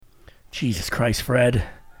Jesus Christ, Fred.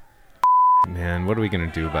 Man, what are we going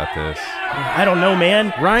to do about this? I don't know,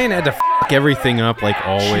 man. Ryan had to everything up like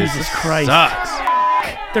always. Jesus This Christ. sucks.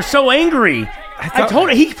 They're so angry. I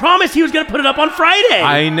told him. He promised he was going to put it up on Friday.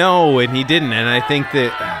 I know, and he didn't, and I think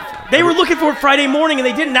that... They were looking for it Friday morning, and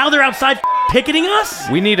they didn't. Now they're outside picketing us?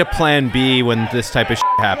 We need a plan B when this type of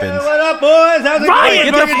happens. What up, boys? How's it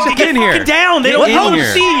Ryan, going? Get the fuck in here. Get down. They Get don't in know to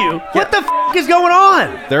here. see you. What the is going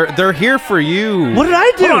on? They're here for you. What did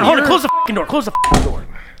I do? Hold on. Close the door. Close the door.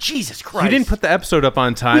 Jesus Christ. You didn't put the episode up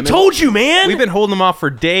on time. We told you, man. We've been holding them off for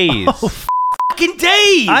days. fucking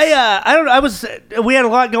days. I don't. I was. We had a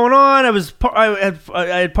lot going on.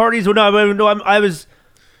 I had parties. No, I was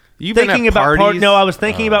You've been thinking at about parties? I was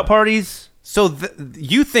thinking about parties. So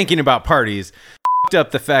you thinking about parties f***ed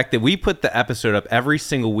up the fact that we put the episode up every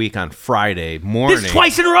single week on Friday morning. This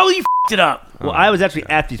twice in a row, you f***ed it up. Well, I was actually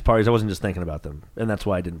at these parties. I wasn't just thinking about them, and that's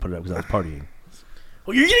why I didn't put it up because I was partying.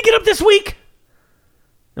 Well, you're going to get up this week?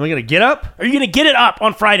 Am I gonna get up? Are you going to get it up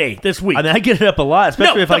on Friday this week? I mean, I get it up a lot,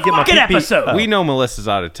 especially if I get my fucking pee-pee. episode. We know Melissa's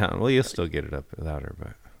out of town. Well, you'll still get it up without her,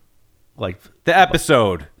 but Like the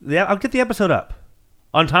episode. Yeah, I'll get the episode up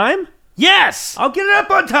on time. Yes. I'll get it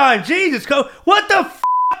up on time. Jesus, what the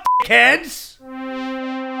kids?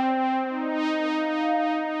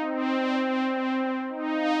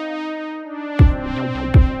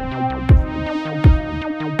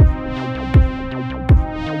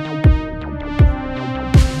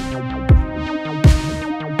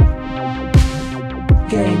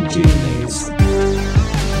 Game Genies.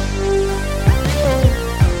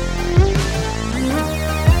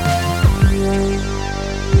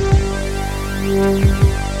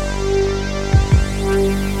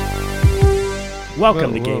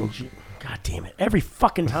 Welcome to Game God damn it. Every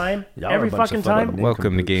fucking time. Y'all are Every a bunch fucking of time. fucking Welcome to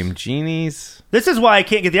nincompoops. Game Genies. This is why I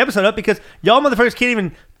can't get the episode up because y'all motherfuckers can't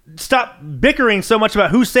even stop bickering so much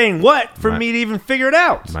about who's saying what for me to even figure it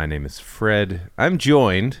out. My name is Fred. I'm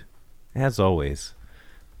joined, as always,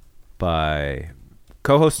 by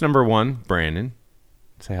co-host number 1, Brandon.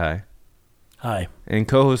 Say hi. Hi. And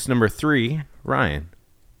co-host number 3, Ryan.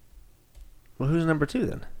 Well, who's number 2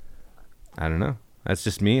 then? I don't know. That's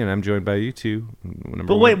just me, and I'm joined by you two.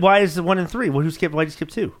 But wait, why is the 1 and 3? Well, why did you skip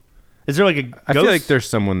 2? Is there like a ghost? I feel like there's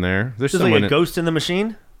someone there. There's There's someone like a ghost in the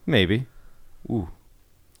machine? Maybe. Ooh.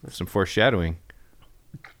 Some foreshadowing.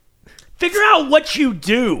 Figure out what you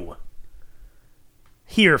do.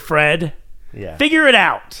 Here, Fred. Yeah. Figure it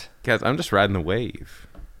out. Guys, I'm just riding the wave.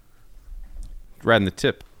 Riding the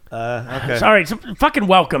tip. Okay. Sorry. Fucking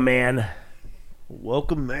welcome, man.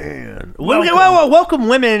 Welcome, man. Welcome. Welcome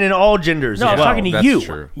women in all genders. No, as I'm well. talking to That's you.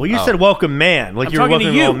 true. Well, you Oh. said welcome, man. Like I'm you're talking to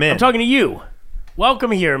welcoming you. all men. I'm talking to you.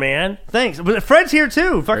 Welcome here, man. Thanks. But Fred's here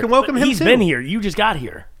too. Fucking welcome him He's too. been here. You just got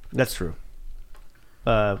here. That's true.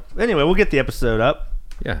 Anyway, we'll get the episode up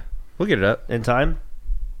Yeah. We'll get it up. in time,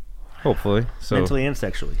 Hopefully. So, mentally and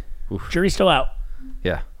sexually. Jury's still out.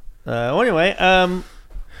 yeah. Well, anyway,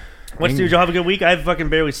 what's did y'all have a good week? I've fucking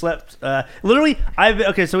barely slept. Literally,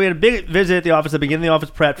 so we had a big visit at the office. I began the office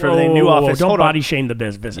prep for the new office. Don't Hold body on. shame the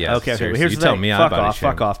business. Yeah. Okay. seriously. But here's You the tell thing. me I Fuck body off. shame.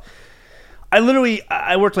 Fuck off.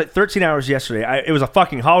 I worked like 13 hours yesterday. It was a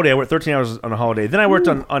fucking holiday. I worked 13 hours on a holiday. Then I worked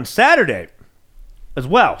on Saturday as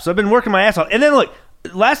well. So I've been working my ass off. And then look,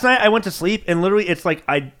 last night I went to sleep and literally it's like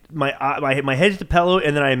my head hit the pillow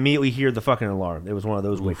and then I immediately hear the fucking alarm. It was one of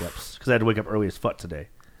those wake ups because I had to wake up early as fuck today.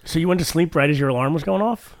 So you went to sleep right as your alarm was going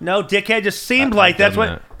off? No, dickhead, just seemed I've like that's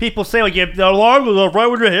done what people say. Like, the alarm goes off right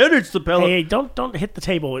when your head hits the pillow. Hey, don't hit the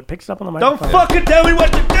table. It picks up on the Don't microphone. fucking tell me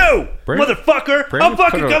what to do, Brandon- motherfucker. Brandon I'll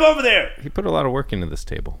fucking put a- come over there. He put a lot of work into this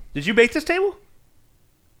table. Did you make this table?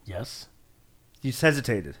 Yes. You just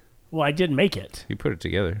hesitated. Well, I did make it. He put it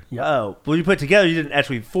together. Oh, well, you put it together. You didn't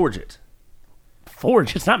actually forge it.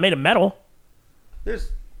 Forge. It's not made of metal.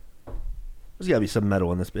 There's got to be some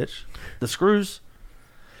metal in this bitch. The screws.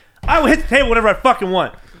 I will hit the table whenever I fucking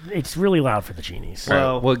want. It's really loud for the genies. All right,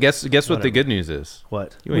 Well, well, guess what whatever. the good news is.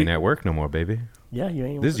 What? You ain't at work no more, baby. Yeah, you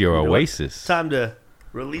ain't. This is your You know what? oasis. Time to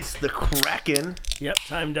release the Kraken. Yep.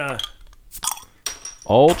 Time to.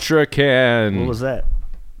 Ultra can. What was that,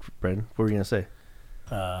 Brandon? What were you gonna say?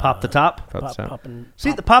 Pop the top. Pop top. Popping.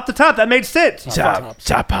 See, the pop the top. That made sense.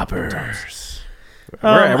 Top poppers.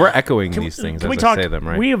 We're echoing these things Can as we I talk? say them,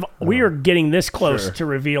 right? We are getting this close Sure. to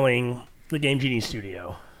revealing the Game Genie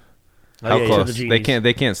studio. How yeah, close? the They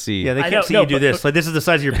genies. can't see. Yeah, they I can't know- see no, you do but- this. Like, this is the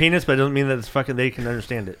size of your penis, but it doesn't mean that it's fucking. They can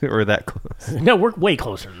understand it. We're that close. No, we're way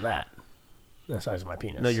closer than that. The size of my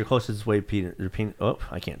penis. No, your closest way penis. Your penis. Oh,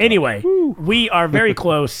 I can't. talk. Anyway, we are very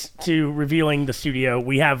close to revealing the studio.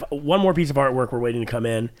 We have one more piece of artwork we're waiting to come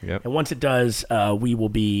in. Yep. And once it does, we will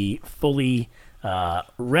be fully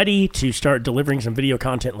ready to start delivering some video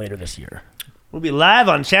content later this year. We'll be live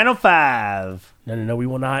on Channel 5. No, we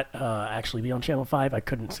will not actually be on Channel 5. I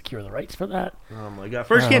couldn't secure the rights for that. Oh, my God.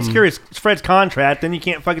 First, you can't secure Fred's contract, then you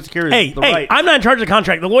can't fucking secure the rights. I'm not in charge of the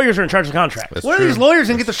contract. The lawyers are in charge of the contract. That's What are true. these lawyers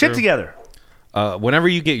and get the That's shit true. together? Whenever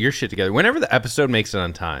you get your shit together, whenever the episode makes it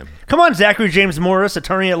on time. Come on, Zachary James Morris,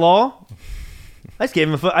 attorney at law. I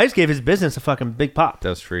just gave his business a fucking big pop.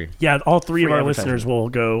 That's free. Yeah, all three of Free our advertising. listeners will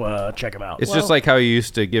go check them out. It's just like how you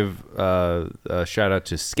used to give a shout out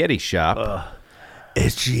to Sketty Shop.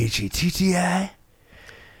 SGHETTI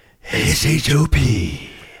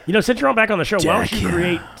SHOP. since you're all back on the show, why don't you Jack,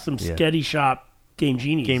 create some Sketty Shop Game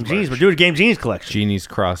Genies? Game merch? Genies. We're doing a Game Genies collection. Genie's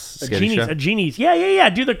Cross A Sketty Genies, Shop. a Genies. Yeah.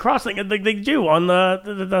 Do the cross thing they do on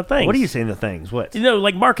the thing. What are you saying? The things? What?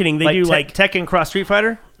 Like marketing. They do like, Tekken Cross Street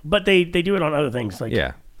Fighter. but they do it on other things. Like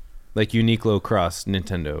Yeah. Like Uniqlo Cross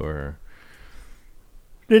Nintendo or...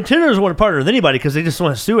 Nintendo doesn't want to partner with anybody because they just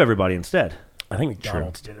want to sue everybody instead. I think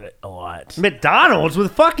McDonald's did it a lot. McDonald's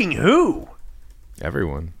with fucking who?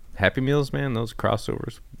 Everyone. Happy Meals, man. Those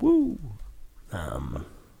crossovers. Woo.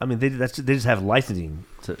 I mean, they just have licensing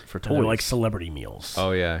for They're toys. like celebrity meals.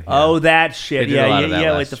 Oh, yeah. Oh, that shit. They did a lot Yeah, of that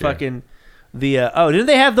like last the year. fucking didn't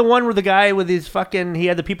they have the one where the guy with his fucking he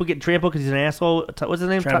had the people getting trampled because he's an asshole? What's his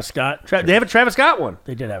name? Travis Scott. They have a Travis Scott one.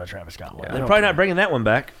 They did have a Travis Scott one. I They're don't probably care. not bringing that one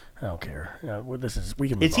back. I don't care. We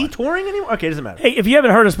can. Is move he on. touring anymore? Okay, it doesn't matter. Hey, if you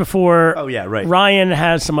haven't heard us before, Oh, yeah, right. Ryan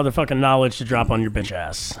has some motherfucking knowledge to drop on your bitch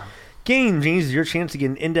ass. Game Genies is your chance to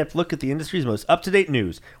get an in-depth look at the industry's most up-to-date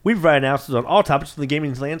news. We provide analysis on all topics from the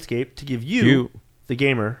gaming landscape to give you, the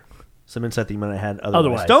gamer, some insight that you might not have had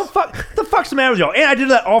otherwise. Otherwise. The fuck's the matter with y'all? And I did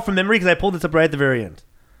that all from memory because I pulled this up right at the very end.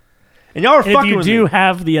 And y'all are And if fucking you with do me.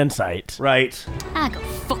 have the insight, Right. Go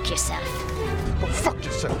fuck yourself. Fuck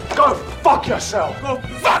yourself. Go fuck yourself. Go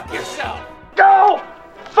fuck yourself. Go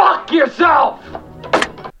fuck yourself.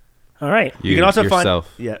 all right. You can also yourself.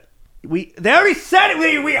 find... Yeah. They already said it.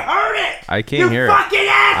 We heard it. I can't hear it. fucking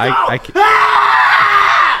asshole. I can't.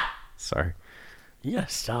 Sorry. You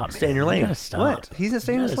gotta stop. Stay in your man. lane. You gotta stop. What? He's not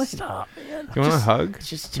staying in You his gotta lane. stop, man. You want a hug? It's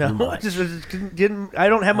just too No, much. just didn't. I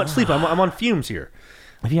don't have much sleep. I'm on fumes here.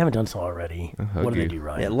 If you haven't done so already, hug what do they you. do,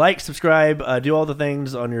 Ryan? Yeah, like, subscribe, do all the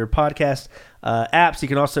things on your podcast apps. You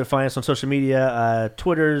can also find us on social media,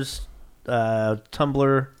 Twitter's,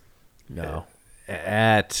 Tumblr. No,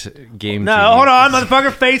 At Game no, Genies. hold on,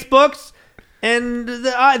 motherfucker. Facebooks and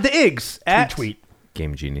the IGs at Tweet.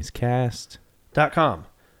 Game Genies Cast. .com.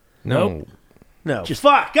 No. Nope. No, just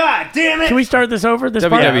fuck. God damn it. Can we start this over? This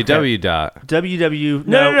part? www. www.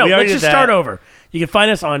 No. we already Let's did just that. start over. You can find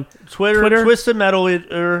us on Twitter. Twisted Metal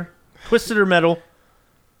or Twisted or Metal.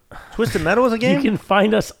 Twisted Metal is a game. You can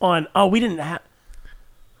find us on. Oh, we didn't have.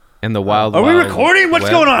 And the Wild Are we Wild recording? What's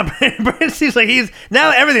Web. going on? Brandon seems like he's now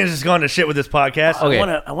everything's just gone to shit with this podcast. Okay.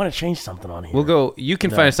 I want to change something on here. We'll go. You can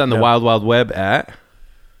find us on the no. Wild Wild Web at.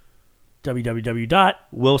 www.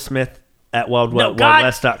 Will Smith at No, God.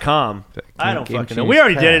 wildwest.com. I don't Game fucking know. Genies We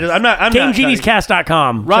already did it. Cast. I'm not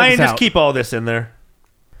GameGeniesCast.com. Ryan, Check us just out. keep all this in there.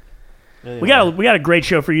 We got a great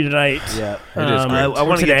show for you tonight. Yeah. It is great. I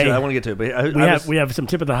want to get today. to it. I want to get to it. But We have some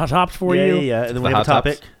tip of the hot tops for yeah, you. yeah. And then we The have a hot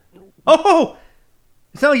topic. tops? Oh,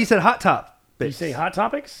 it's not like you said hot top. Did you say hot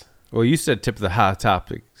topics? Well, you said tip of the hot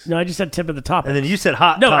topics. No, I just said tip of the topics. And then you said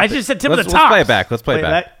hot no, topic. I just said tip of Let's the tops. play it back. Let's play it Play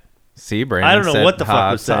back. that. See, Brandon I don't know said what the fuck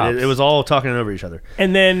hot was said. tops. It was all talking over each other.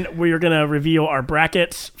 And then we're going to reveal our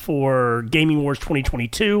brackets for Gaming Wars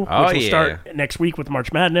 2022, Oh, which will yeah. start next week with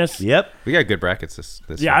March Madness. Yep. We got good brackets this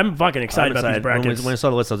Yeah, year. I'm fucking excited I'm about these excited. brackets. When I saw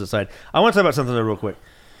the list, I was excited. I want to talk about something though real quick.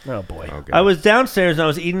 Oh, boy. Oh, God. I was downstairs and I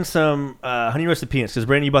was eating some honey roasted peanuts because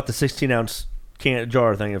Brandon, you bought the 16-ounce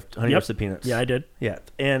jar thing of honey Yep. roasted peanuts. Yeah, I did. Yeah,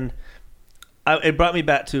 and it brought me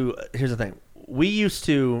back to here's the thing. We used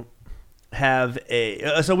to have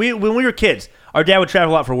when we were kids, our dad would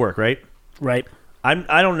travel a lot for work, right? Right.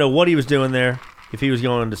 I don't know what he was doing there, if he was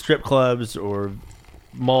going to strip clubs or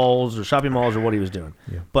malls or shopping malls or what he was doing.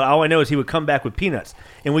 Yeah. But all I know is he would come back with peanuts,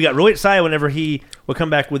 and we got really excited whenever he would come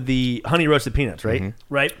back with the honey roasted peanuts, right? Mm-hmm.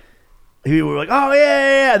 Right. We were like, oh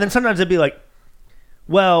yeah, and then sometimes it'd be like,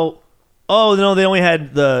 well, oh no, they only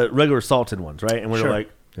had the regular salted ones, right? And we were Sure. like,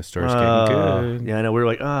 The store's getting good. yeah, I know. We were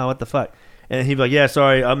like, oh, what the fuck? And he'd be like, yeah,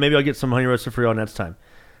 sorry, maybe I'll get some honey roasted for y'all next time.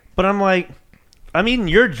 But I'm like, I'm eating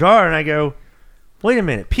your jar, and I go, wait a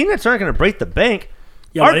minute, peanuts aren't going to break the bank.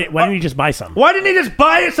 Yeah, why don't you just buy some? Why didn't he just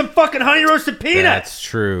buy us some fucking honey roasted peanuts? That's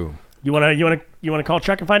true. You wanna call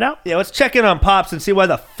Chuck and find out? Yeah, let's check in on Pops and see why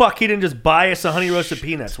the fuck he didn't just buy us some honey roasted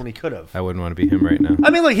peanuts when he could have. I wouldn't want to be him right now. I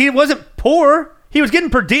mean, like, he wasn't poor. He was getting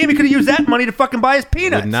per diem. He could have used that money to fucking buy his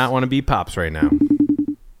peanuts. Would not want to be Pops right now.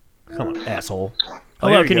 Come on, asshole.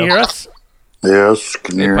 Hello, can you hear us? Yes,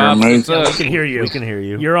 can you Hey, hear Pops, me? what's up? We can hear you. We can hear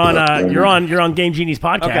you. You're on Game Genie's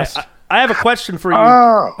Okay, podcast. I have a question for you.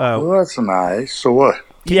 Oh, well, that's nice. So what?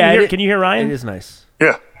 Can you hear Ryan? It is nice.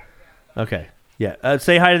 Yeah. Okay. Yeah.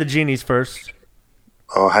 Say hi to the genies first.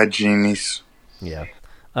 Oh, hi, genies. Yeah.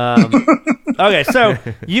 Okay, so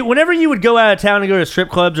whenever you would go out of town and go to strip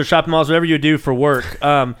clubs or shopping malls, whatever you would do for work,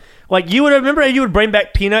 like you would bring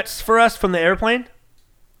back peanuts for us from the airplane,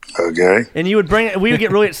 Okay. and we would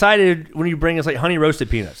get really excited when you bring us like honey roasted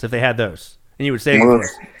peanuts if they had those, and you would save them Well, for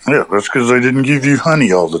us. yeah, that's because they didn't give you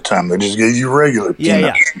honey all the time. They just gave you regular Yeah,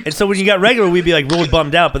 peanuts. yeah. And so when you got regular, we'd be like really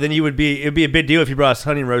bummed out, but then it'd be a big deal if you brought us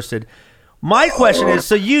honey roasted. My question is,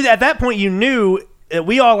 so you at that point you knew that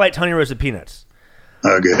we all liked honey roasted peanuts.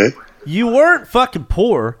 Okay. You weren't fucking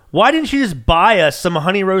poor. Why didn't you just buy us some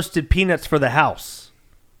honey roasted peanuts for the house?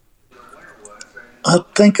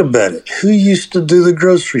 Think about it. Who used to do the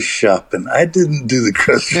grocery shopping? I didn't do the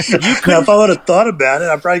grocery shopping. Now, if I would have thought about it,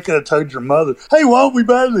 I probably could have told your mother, hey, why don't we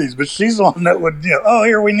buy these? But she's the one that would, oh,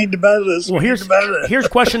 here, we need to buy this. Well, we need to buy that. here's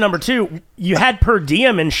question number 2. You had per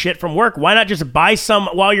diem and shit from work. Why not just buy some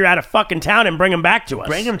while you're out of fucking town and bring them back to us?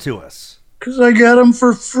 Bring them to us. Because I got them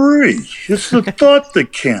for free. It's the thought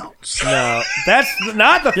that counts. No, that's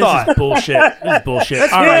not the thought. This is bullshit. This is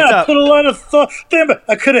bullshit. All Yeah, right. I put a lot of thought. Damn it,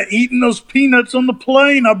 I could have eaten those peanuts on the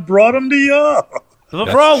plane. I brought them to you. But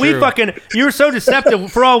for all we true. you were so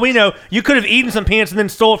deceptive. For all we know, you could have eaten some peanuts and then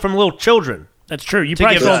stole it from little children. That's true. You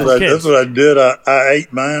probably give sold us- some That's kids. what I did. I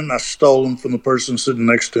ate mine. I stole them from the person sitting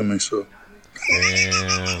next to me. So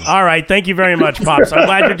All right. Thank you very much, Pops. I'm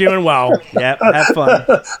glad you're doing well. Yep, have fun.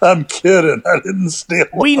 I'm kidding. I didn't steal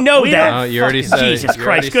them. We know that. Oh, you already said Jesus you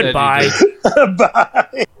already Christ. said you Goodbye.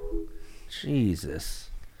 did. Jesus.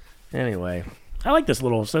 Anyway, I like this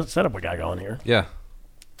little setup we got going here. Yeah.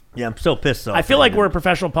 yeah, I'm still pissed off. I feel like we're a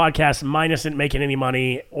professional podcast minus it making any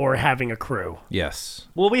money or having a crew. Yes.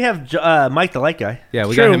 Well, we have Mike the light guy. Yeah,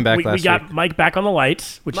 we True. got him back we last got week. Mike back on the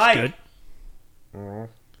lights, which Mike. is good.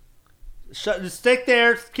 Just stick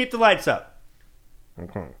there. Keep the lights up.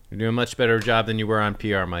 You're doing a much better job than you were on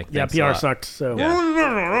PR, Mike. Yeah, Thanks a PR lot. sucked. So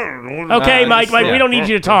Yeah. okay, Mike, yeah. we don't need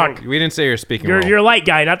you to talk. We didn't say you're speaking. You're a light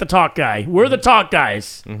guy, not the talk guy. We're the talk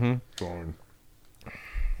guys.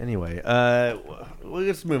 Anyway,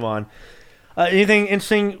 let's move on. Anything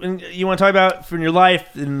interesting you want to talk about from your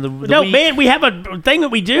life in the No, week? man, we have a thing that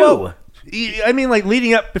we do. Whoa. I mean, like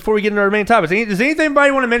leading up before we get into our main topics. Does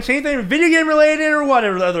anybody want to mention anything video game related or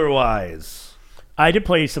whatever otherwise? I did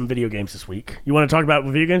play some video games this week. You want to talk about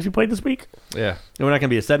what video games you played this week? Yeah. We're not going to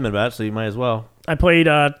be a segment about it, so you might as well. I played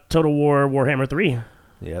Total War Warhammer 3.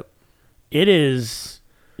 Yep. There's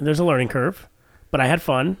a learning curve, but I had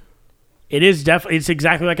fun. It's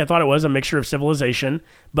exactly like I thought it was, a mixture of Civilization,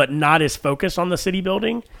 but not as focused on the city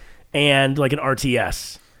building and like an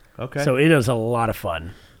RTS. Okay. So it is a lot of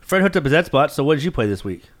fun. Fred hooked up his Xbox, so what did you play this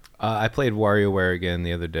week? I played WarioWare again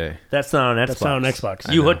the other day. That's not on Xbox. That's not on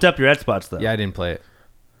Xbox. You I know. hooked up your Xbox, though. Yeah, I didn't play it.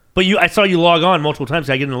 But I saw you log on multiple times.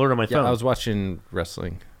 I get an alert on my Yeah, phone. I was watching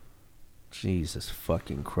wrestling. Jesus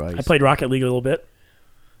fucking Christ. I played Rocket League a little bit.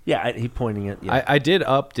 Yeah, he pointing it. Yeah. I did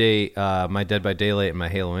update my Dead by Daylight and my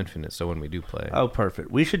Halo Infinite, so when we do play. Oh,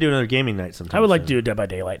 perfect. We should do another gaming night sometime. I would like to soon. do a Dead by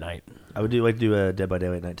Daylight night. I would like to do a Dead by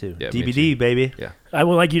Daylight night too. Yeah, me DVD, too. baby. Yeah. I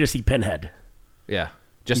would like you to see Pinhead. Yeah.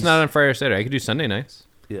 Just not on Friday or Saturday. I could do Sunday nights.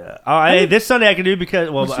 Yeah. This Sunday I can do because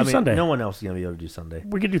Let's do Sunday. no one else is gonna be able to do Sunday.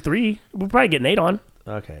 We could do 3. We'll probably get Nate on.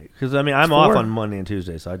 Okay. Because I'm It's off 4. on Monday and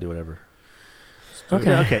Tuesday, so I do whatever.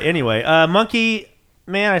 Okay. Okay. Anyway, Monkey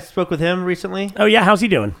Man, I spoke with him recently. Oh, yeah. How's he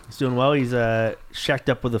doing? He's doing well. He's shacked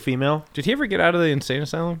up with a female. Did he ever get out of the insane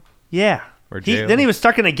asylum? Yeah. Or jail? Then he was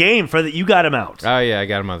stuck in a game for that. You got him out. Oh, yeah, I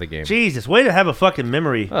got him out of the game. Jesus, way to have a fucking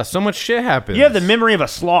memory. Oh, so much shit happens. You have the memory of a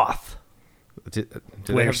sloth. Do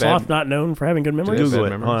they Wait, have Sloth bad- not known for having good memories? Google Google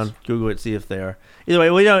bad it. memories? Hold on. Google it. See if they are. Either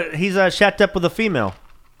way, he's shacked up with a female.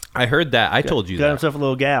 I heard that. I told you Got that. himself a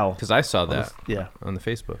little gal. Because I saw that Yeah. on the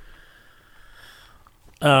Facebook.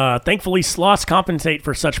 Thankfully, sloths compensate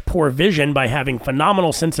for such poor vision by having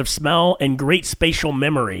phenomenal sense of smell and great spatial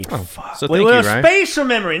memory. So Wait, thank you, Ryan. spatial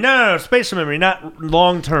memory. No, spatial memory, not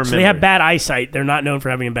long-term So memory. they have bad eyesight. They're not known for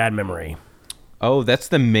having a bad memory. Oh, that's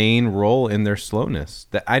the main role in their slowness.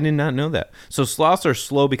 That I did not know that. So sloths are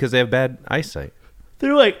slow because they have bad eyesight.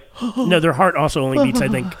 They're like, No, their heart also only beats, I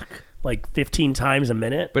think, like 15 times a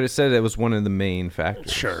minute. But it said it was one of the main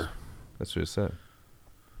factors. Sure. That's what it said.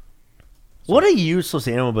 what a useless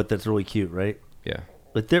animal, but that's really cute, right? Yeah.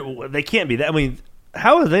 But they can't be that. I mean,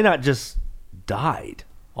 how have they not just died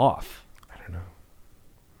off? I don't know.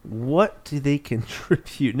 What do they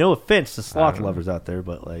contribute? No offense to sloth don't know. lovers out there,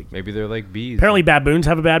 but like, Maybe they're like bees. Apparently, baboons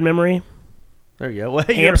have a bad memory. There you go. Well,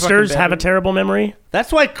 you're Hamsters fucking have a bad. terrible memory.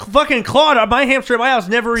 That's why fucking Claude, my hamster at my house,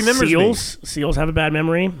 never remembers Seals have a bad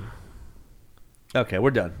memory. me. Okay, we're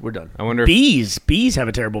done. We're done. I wonder if Bees have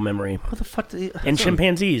a terrible memory. What the fuck? And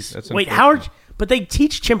chimpanzees. that's Wait, unfortunate. but they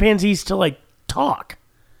teach chimpanzees to like talk.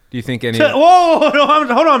 do you think any Whoa,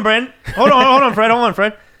 hold on, Brandon. Hold on, Fred. Hold on,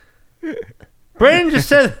 Fred. Brandon just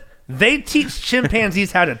said they teach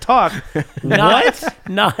chimpanzees how to talk.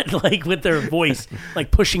 Not like with their voice,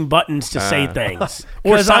 like pushing buttons to say things,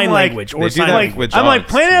 or 'Cause sign I'm like- language, They or do sign that language. with I'm like,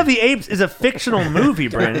 dogs, Planet too. of the Apes is a fictional movie,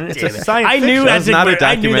 Brandon. It's a Damn it. science I knew fiction. as not a I knew that's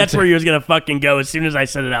documentary. where he was gonna fucking go as soon as I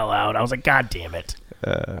said it out loud. I was like, God damn it!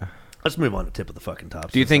 Let's move on to tip of the fucking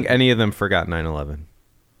tops. do you think any of them forgot 9/11?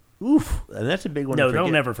 Oof, and that's a big one. No, to they'll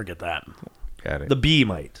forget. never forget that. Got it. The bee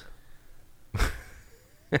might.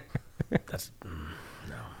 That's,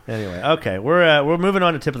 Anyway, okay, we're moving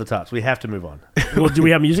on to tip of the tops. We have to move on. well, do we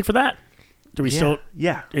have music for that? Do we still?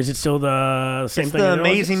 Yeah, Is it still the same it's thing? the it always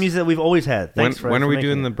amazing is? music that we've always had. when Thanks for when are we making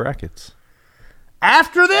doing it. the brackets?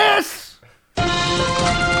 After this?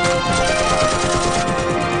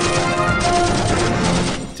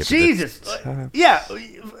 Jesus. Yeah,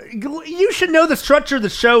 you should know the structure of the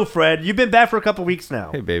show, Fred. You've been back for a couple weeks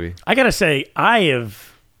now. Hey, baby. I gotta say, I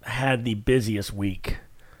have had the busiest week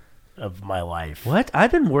of my life. What?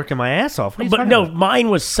 I've been working my ass off. What are you But talking no, about? mine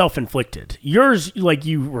was self-inflicted. Yours, like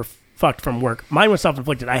you were fucked from work. Mine was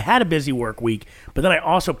self-inflicted. I had a busy work week, but then I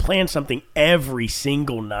also planned something every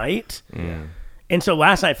single night. And so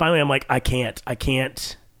last night, finally, I'm like, I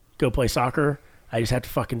can't go play soccer. I just have to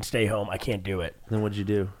fucking stay home. I can't do it. Then what'd you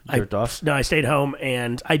do? I Jerked off? No, I stayed home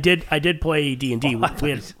and I did play D&D. We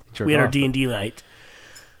had our D&D night.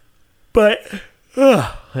 But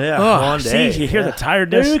Yeah, oh, see, you hear the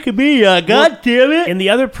tiredness. Look at me, God damn it. And the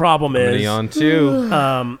other problem I'm gonna is yawn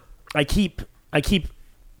too. I keep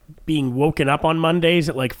being woken up on Mondays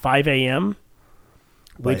at like 5 a.m.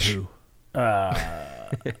 Which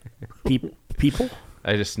people?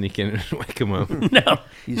 I just sneak in and wake him up.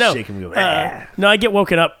 He's No. shaking me. Ah. No, I get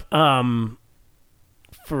woken up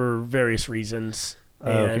for various reasons.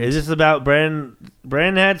 Okay, And is this about Brandon?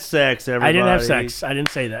 Brandon had sex, everybody. I didn't have sex. I didn't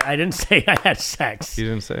say that. I didn't say I had sex. He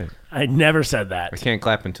didn't say it. I never said that. I can't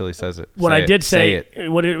clap until he says it. What Say I it. did say,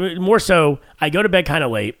 it. more so, I go to bed kind of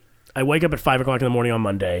late. I wake up at 5 o'clock in the morning on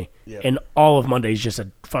Monday, and all of Monday is just a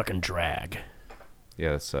fucking drag.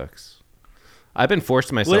 Yeah, that sucks. I've been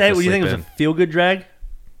forcing myself What, to hey, what do you sleep think? It in. was a feel-good drag?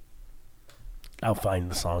 I'll find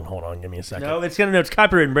the song. Hold on, give me a second. No, it's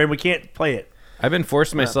copywritten, Brandon. We can't play it. I've been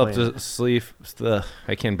forcing myself playing to sleep.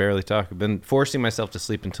 I can barely talk. I've been forcing myself to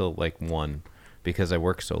sleep until like 1 because I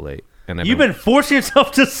work so late. And You've been forcing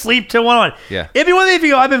yourself to sleep till 1. Yeah. If you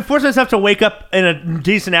go, I've been forcing myself to wake up in a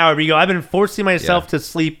decent hour. But you go, I've been forcing myself Yeah. to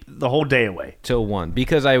sleep the whole day away. till 1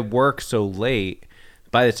 because I work so late.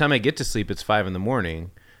 By the time I get to sleep, it's 5 in the morning.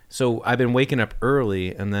 So I've been waking up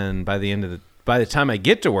early, and then by the time I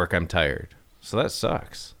get to work, I'm tired. So that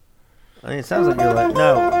sucks. I mean, it sounds like you're like,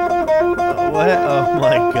 no. What? Oh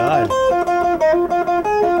my god.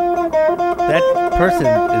 That person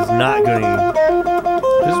is not going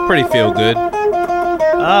to. This is pretty feel good.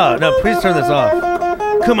 Oh no! Please turn this off.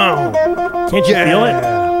 Come on. Can't you feel it?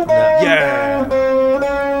 Yeah.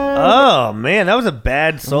 Oh man, that was a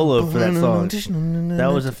bad solo for that song. That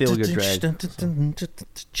was a feel-good drag.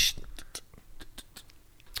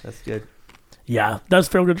 That's good. Yeah, that's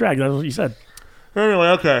feel good drag. That's what you said. Anyway,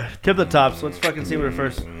 okay. Tip the tops. Let's fucking see what it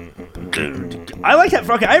first. I like that.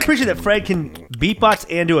 Okay, I appreciate that Fred can beatbox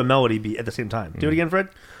and do a melody beat at the same time. Do it again, Fred.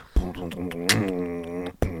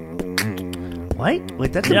 What?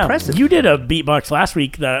 Wait, that's Yeah, impressive. you did a beatbox last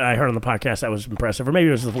week that I heard on the podcast that was impressive, or maybe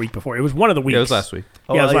it was the week before. It was one of the weeks. Yeah, it was last week.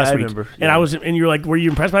 Oh, Yeah, it was yeah, last I week. remember. And I was, and you were like, "Were you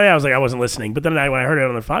impressed by that?" I was like, "I wasn't listening." But then when I heard it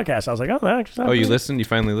on the podcast, I was like, "Oh, that actually." Oh, you listened? You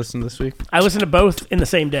finally listened this week? I listened to both in the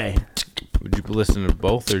same day. Would you listen to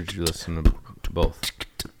both, or did you listen to both?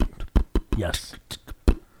 Yes.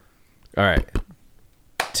 All right.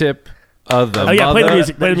 Tip of the Oh yeah, play the mother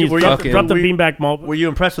music. Play the music. Were you- Drop the were you- beanbag malt. Were you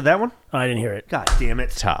impressed with that one? Oh, I didn't hear it. God damn it.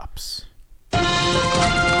 tops.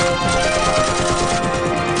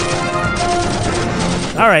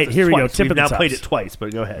 All right, here we go. Twice. Tip We've of the now tops. played it twice,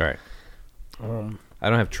 but go ahead. All right. I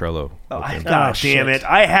don't have Trello. open. God damn shit. it.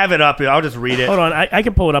 I have it up here. I'll just read it. Hold on, I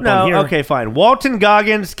can pull it up on here. No, okay, fine. Walton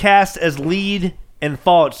Goggins cast as lead in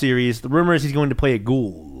Fallout series. The rumor is he's going to play a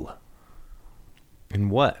ghoul.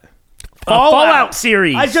 And what? Fallout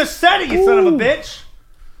series. I just said it, you son of a bitch.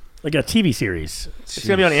 Like a TV series. It's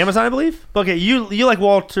going to be on Amazon, I believe. Okay, you like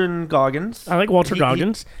Walton Goggins. I like Walter He-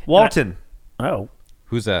 Goggins. Walton. Oh.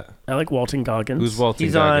 Who's that? I like Walton Goggins. Who's Walton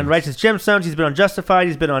He's Goggins? on Righteous Gemstones. He's been on Justified.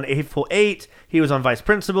 He's been on Hateful Eight. He was on Vice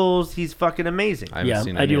Principals. He's fucking amazing. I haven't Yeah,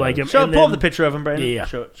 seen I any do of like those. him. Pull And up the then- picture of him, Brandon. Yeah.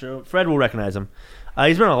 Show. Fred will recognize him.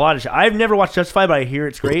 He's been on a lot of shit. I've never watched Justified, but I hear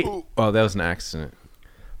it's great. Oh, that was an accident.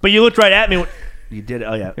 But you looked right at me. When, you did.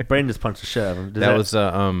 Oh yeah, Brandon just punched the shit out of him. Does That was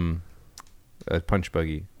a punch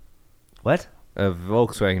buggy. what? A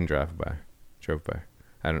Volkswagen drove by.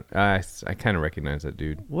 I kind of recognize that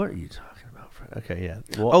dude. What are you talking about, Fred? Okay, yeah.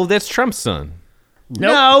 Well, Oh, that's Trump's son.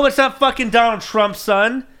 no, it's not fucking Donald Trump's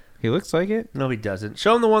son. He looks like it. No, he doesn't.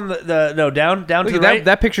 Show him the one. Down Look to at the that. right.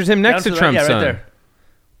 That picture's him next Down to the right. Trump's Yeah, right son. there.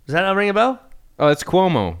 Does that not ring a bell? Oh, it's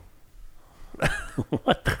Cuomo.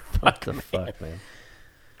 What the fuck, man?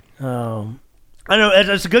 Um, I know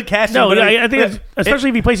it's a good casting. no, but I think, especially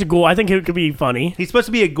if he plays a ghoul, I think it could be funny. he's supposed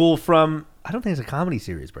to be a ghoul from. I don't think it's a comedy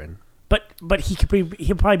series, Brandon. But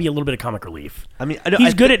he'll probably be a little bit of comic relief. I mean,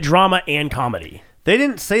 He's good at drama and comedy. They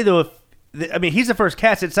didn't say though. I mean, he's the first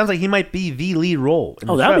cast. It sounds like he might be the lead role. In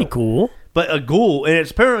Oh, the that'd show. be cool. But a ghoul, and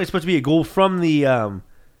it's apparently supposed to be a ghoul from the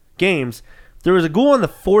games. There was a ghoul in the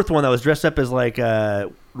fourth one that was dressed up as like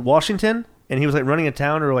Washington, and he was like running a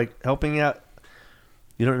town or like helping out.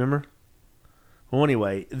 You don't remember? Well,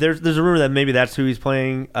 anyway, there's a rumor that maybe that's who he's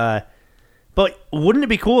playing. But wouldn't it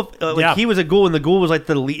be cool if Yeah. he was a ghoul and the ghoul was like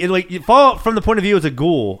the lead? Like you Fallout from the point of view as a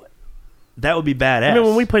ghoul, that would be badass. I mean,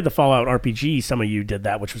 when we played the Fallout RPG, some of you did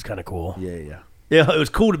that, which was kind of cool. yeah, it was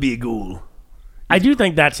cool to be a ghoul. I do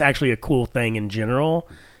think that's actually a cool thing in general.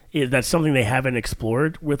 That's something they haven't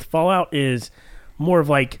explored with Fallout is more of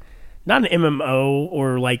like not an MMO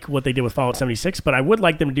or like what they did with Fallout 76, but I would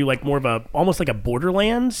like them to do like more of a almost like a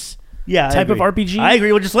Borderlands type of RPG. I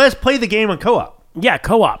agree. Well, just let us play the game on co-op. Yeah,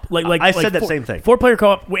 co-op. Like I said that same thing. 4-player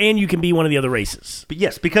co-op, and you can be one of the other races. But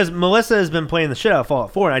yes, because Melissa has been playing the shit out of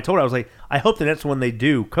Fallout 4, and I told her, I was like, I hope the next one they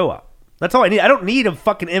do co-op. That's all I need. I don't need a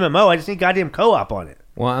fucking MMO. I just need goddamn co-op on it.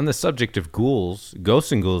 Well, on the subject of ghouls,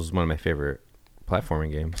 Ghosts and Ghouls is one of my favorite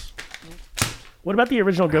platforming games. What about the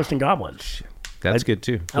original Ghost and Goblins? That's good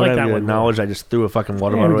too. I like that Whatever one. knowledge, I just threw a fucking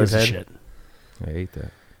water Yeah, bottle who at his gives a head. shit? I hate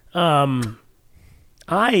that.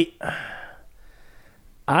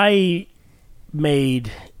 I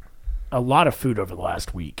made a lot of food over the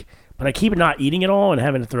last week, but I keep not eating it all and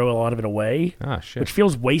having to throw a lot of it away, Ah, shit. which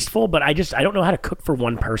feels wasteful. But I don't know how to cook for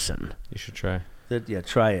one person. You should try. Yeah,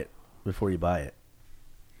 try it before you buy it.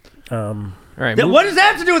 All right. What does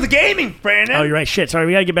that have to do with the gaming, Brandon? Oh, you're right. Shit. Sorry,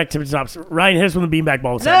 we gotta get back to the tops. Ryan, hit us with the beanbag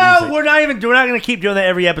ball. No, we're not going to keep doing that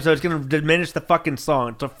every episode. It's going to diminish the fucking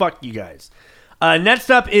song. So fuck you guys. Next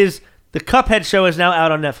up is the Cuphead show is now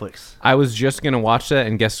out on Netflix. I was just gonna watch that,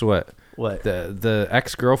 and guess what? What? The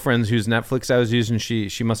ex-girlfriends whose Netflix I was using,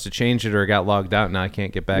 she must have changed it or got logged out. Now I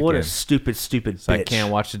can't get back What in. a stupid So bitch. I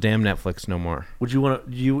can't watch the damn Netflix no more. Would you want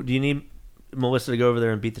to? Do you need Melissa to go over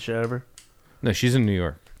there and beat the shit out of her? No, she's in New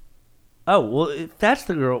York. Oh well, if that's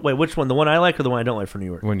the girl. Wait, which one? The one I like or the one I don't like for New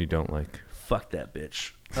York? One you don't like. Fuck that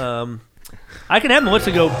bitch. I can have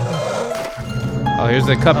Melissa go. Oh, here's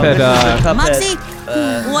the Cuphead. Cuphead. Moxie,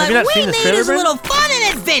 have what you not we seen this need trailer, is a Brent? little fun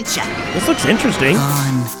and adventure. This looks interesting.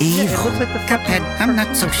 It looks like the Cuphead, I'm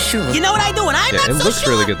not so sure. You know what I do when I'm yeah, not it so looks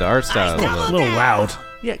sure? really good. The art style. A little loud.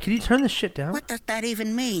 Yeah, can you turn this shit down? What does that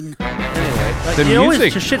even mean? Like, The you always,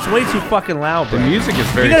 music- your shit's way too fucking loud, The bro. music is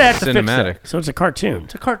very You're gonna have to fix cinematic. So it's a cartoon.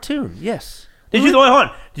 It's a cartoon, yes. Did you? Wait, hold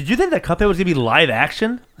on. Did you think that Cuphead was gonna be live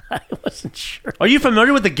action? I wasn't sure. Are you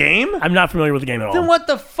familiar with the game? I'm not familiar with the game at all. Then what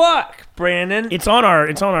the fuck, Brandon? It's on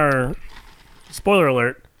our. Spoiler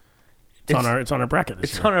alert. It's on our bracket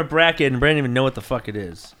this It's year. on our bracket, and Brandon didn't even know what the fuck it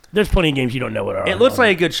is. There's plenty of games you don't know what are. It looks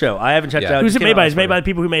like a good show. I haven't checked Yeah. it out. Who's it Just made came by? out It's made by last the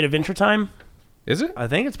people who made Adventure Time. Is it? I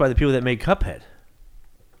think it's by the people that made Cuphead.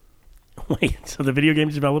 Wait, so the video game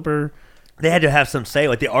developer? They had to have some say,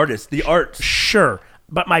 like the artist, the art. Sure,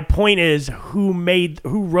 but my point is, who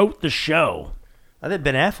wrote the show? I think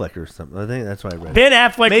Ben Affleck or something. I think that's what I read. Ben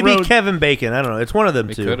Affleck Maybe wrote. Kevin Bacon. I don't know. It's one of them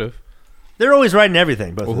It two. could have. They're always writing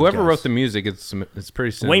everything. Both Well, of those whoever guys. wrote the music, it's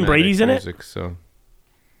pretty cinematic. Wayne Brady's in it? music, So.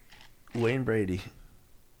 Wayne Brady,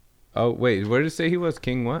 Oh wait, what did it say he was?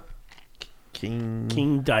 King what?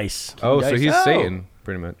 King Dice. Oh, so Dice. he's Oh. Satan,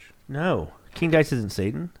 pretty much. No, King Dice isn't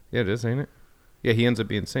Satan. Yeah, it is, ain't it? Yeah, he ends up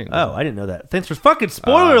being Satan. Oh, I didn't know that. Thanks for fucking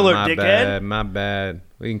spoiler alert, my dickhead. Bad, my bad.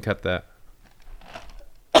 We can cut that.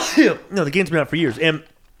 No, the game's been out for years, and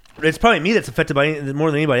it's probably me that's affected by it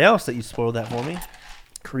more than anybody else that you spoiled that for me.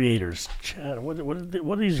 Creators. Chad, what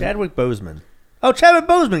are these? Chadwick Boseman. Oh, Chadwick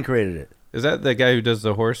Boseman created it. Is that the guy who does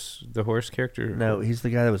the horse character? No, he's the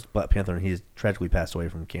guy that was Black Panther, and he's tragically passed away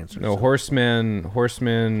from cancer. No, so. Horseman.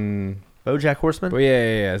 BoJack Horseman. Oh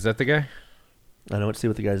yeah. Is that the guy? I know. Let's see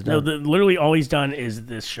what the guy's No, done. literally all he's done is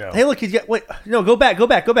this show. Hey, look, he's got. Wait, no, go back.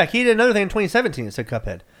 He did another thing in 2017 that said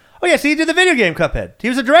Cuphead. Oh yeah, see, he did the video game Cuphead. He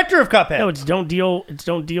was the director of Cuphead. No, it's don't deal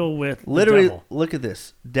with the Literally, devil. look at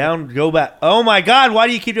this. Go back. Oh my God, why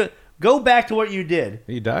do you keep doing? Go back to what you did.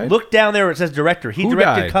 He died? Look down there where it says director. He Who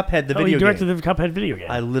directed died? Cuphead, the He video directed game. the Cuphead video game.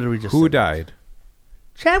 I literally just Who said died?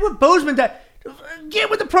 Chadwick Boseman died. Get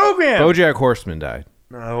with the program. BoJack Horseman died.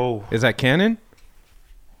 No. Is that canon?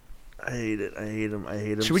 I hate it. I hate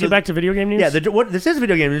him. Should we get back to video game news? Yeah, this is a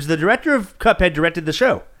video game news. The director of Cuphead directed the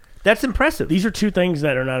show. That's impressive. These are two things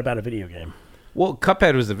that are not about a video game. Well,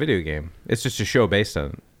 Cuphead was a video game. It's just a show based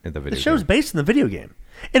on the video The show's game. based on the video game.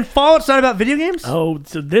 And Fallout's not about video games? Oh,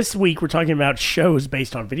 so this week we're talking about shows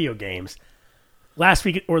based on video games. Last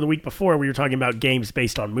week or the week before, we were talking about games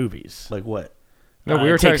based on movies. Like what? No,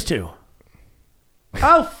 we were Takes talking. Two.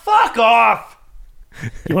 Oh, fuck off!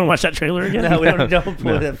 You want to watch that trailer again? No, we don't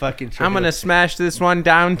pull that fucking trailer. I'm gonna smash this one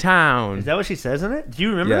downtown. Is that what she says in it? Do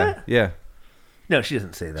you remember Yeah, that? yeah, No, she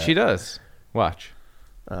doesn't say that. she does. Watch.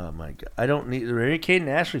 Oh my god! I don't need Mary Kate and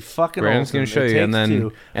Ashley fucking. Brandon's Olsen. gonna show It you, and takes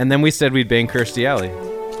then two. we said we'd bang Kirstie Alley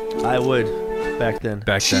I would back then.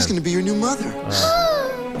 back She's then. going to be your new mother.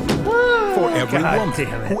 For every God woman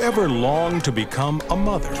damn it. who ever longed to become a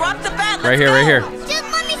mother. Drop the bat. Right here, right here. Just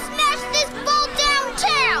let me smash this ball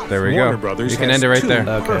downtown. There we Warner go. Brothers You can has end it right two there.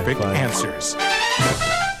 Okay, perfect fine. answers.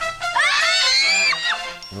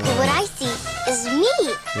 What I see is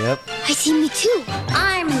me. Yep. I see me too.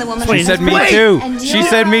 I'm the woman. Wait, She said me Wait! too. And She you're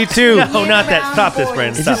said me too. No, not that. Stop this,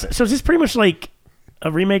 Brandon. Is Stop this, it. so is this pretty much like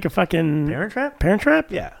a remake of fucking Parent Trap? Parent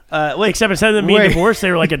Trap? Yeah. Wait. Except instead of them being Wait. divorced, they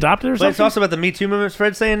were like adopted or But something? it's also about the Me Too movement.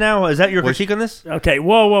 Fred's saying now. Is that your critique on this? Okay,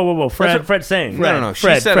 whoa. That's Fred, what Fred's saying. No. She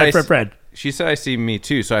Fred, said Fred. She said I see me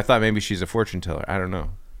too, so I thought maybe she's a fortune teller. I don't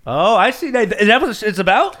know. Oh, I see. Is that what it's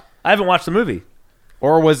about? I haven't watched the movie.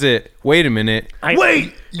 Or was it? Wait a minute.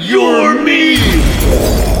 Wait, you're me.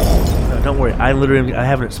 No, don't worry. I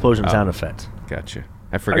have an explosion sound effect. Gotcha.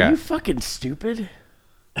 I Are forgot. you fucking stupid?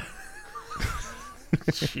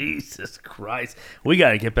 Jesus Christ. We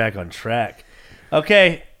got to get back on track.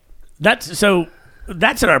 Okay. That's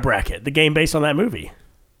in our bracket. The game based on that movie.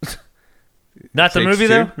 Not the Takes movie, Two?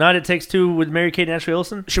 though? Not It Takes Two with Mary Kate and Ashley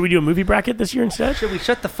Olsen? Should we do a movie bracket this year instead? Should we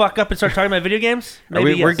shut the fuck up and start talking about video games? Are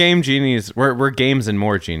Maybe we're yes. game genies. We're games and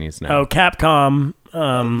more genies now. Oh, Capcom.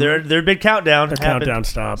 Their big countdown. Their happened countdown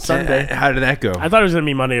stopped. Sunday. How did that go? I thought it was going to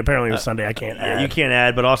be Monday. Apparently it was Sunday. I can't add. You can't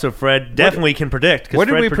add, but also Fred definitely can predict. 'cause What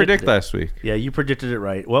did Fred we predict predicted last week? it. Yeah, you predicted it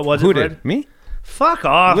right. What was Who it, Fred? did? Me? Fuck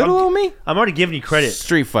off. Little old me? I'm already giving you credit.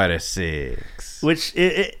 Street Fighter 6. Which,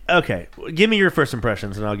 okay. Give me your first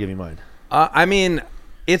impressions and I'll give you mine. I mean,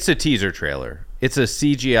 it's a teaser trailer. It's a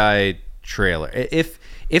CGI trailer.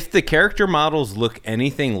 If the character models look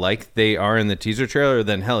anything like they are in the teaser trailer,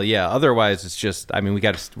 then hell yeah. Otherwise, it's just, I mean, we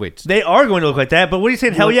got to wait. They are going to look like that, but what are you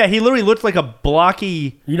saying? Hell yeah, he literally looks like a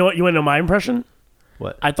blocky... You know what? You want to know my impression?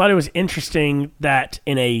 What? I thought it was interesting that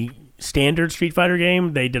in a standard Street Fighter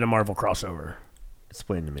game, they did a Marvel crossover.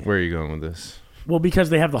 Explain to me. Where are you going with this? Well, because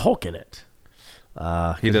they have the Hulk in it.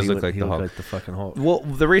 He does look like the Hulk. like the fucking Hulk. Well,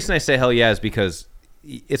 the reason I say hell yeah is because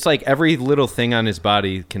it's like every little thing on his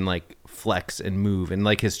body can like flex and move, and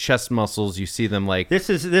like his chest muscles, you see them like This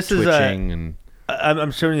is twitching and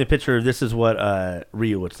I'm showing you a picture of this is what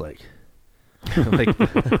Ryu looks like. like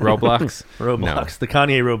Roblox. Roblox, the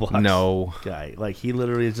Kanye Roblox No, guy. Like he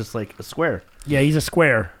literally is just like a square. Yeah, he's a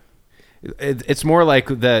square. it's more like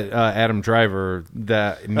that Adam Driver,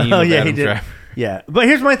 that meme Oh of yeah, Adam he did. Driver. Yeah, but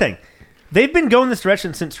here's my thing. They've been going this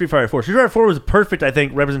direction since Street Fighter 4. Street Fighter 4 was a perfect, I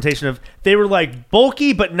think, representation of they were like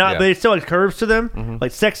bulky, but not. Yeah. But they still had curves to them,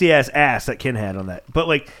 like sexy ass that Ken had on that. But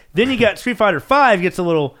like then you got Street Fighter 5 gets a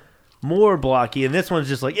little more blocky, and this one's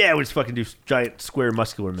just like we just fucking do giant square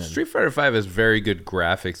muscular men. Street Fighter 5 has very good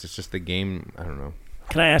graphics. It's just the game. I don't know.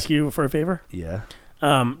 Can I ask you for a favor? Yeah,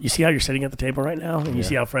 You see how you're sitting at the table right now, and you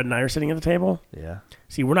see how Fred and I are sitting at the table. yeah.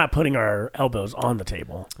 See, we're not putting our elbows on the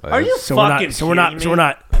table. Are you So we're fucking? not. So we're not. kidding So me? we're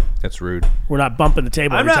not. That's rude. We're not bumping the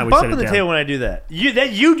table. I'm every not time we sit bumping it the down. table when I do that.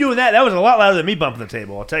 You doing that was a lot louder than me bumping the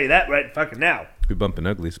table. I'll tell you that right fucking now. We bumping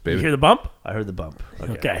uglies, You baby. hear the bump? I heard the bump.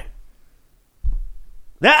 Okay.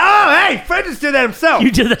 Hey, Fred just did that himself.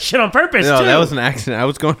 You did that shit on purpose. No, too. that was an accident. I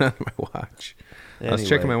was going on my watch. I was Anyway.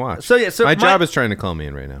 checking my watch. So, yeah, so my my- job is trying to call me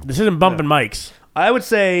in right now. This isn't bumping mics. I would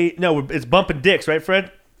say no. It's bumping dicks, right,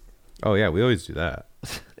 Fred? Oh yeah, we always do that.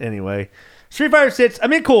 Anyway, Street Fighter 6. I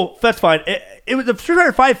mean, cool. That's fine. It was the Street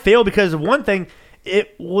Fighter 5 failed because of one thing.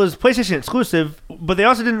 It was PlayStation exclusive, but they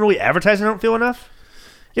also didn't really advertise. I don't feel enough.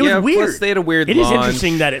 It was weird. Plus they had a weird. It is launch.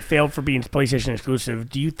 interesting that it failed for being PlayStation exclusive.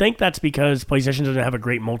 Do you think that's because PlayStation doesn't have a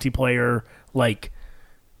great multiplayer like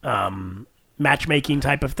matchmaking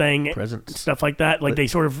type of thing, Presents. stuff like that. Like they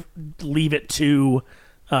sort of leave it to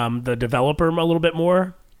the developer a little bit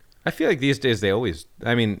more. I feel like these days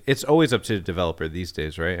it's always up to the developer these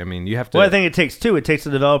days, right? I mean, you have to. Well, I think it takes two. It takes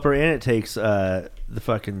the developer and it takes the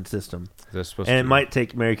fucking system. And it might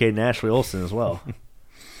take Mary-Kate and Ashley Olsen as well.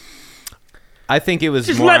 I think it was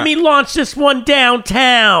Just more, let me launch this one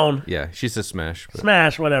downtown. Yeah, she's a Smash.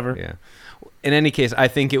 Smash, whatever. Yeah. In any case, I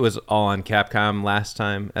think it was all on Capcom last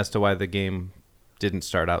time as to why the game didn't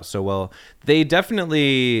start out so well. They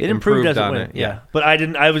definitely improved as it on went. it. Yeah. But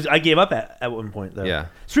I gave up at one point though. Yeah.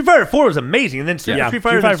 Street Fighter 4 was amazing, and then Street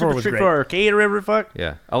Fighter 4 was Street Fighter Arcade or whatever the fuck.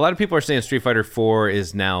 Yeah. A lot of people are saying Street Fighter 4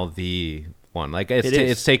 is now the one. Like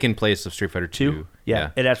it's taken place of Street Fighter 2.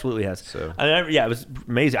 Yeah, it absolutely has. So it was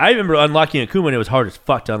amazing. I remember unlocking Akuma, and it was hard as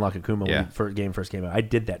fuck to unlock Akuma when the game first came out. I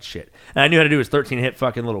did that shit, and I knew how to do his 13-hit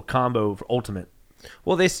fucking little combo for Ultimate.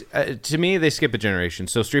 Well, to me, they skip a generation.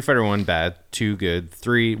 So Street Fighter 1, bad. 2, good.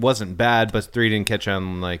 3 wasn't bad, but 3 didn't catch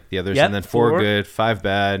on like the others. Yep, and then 4, 4 good. 5,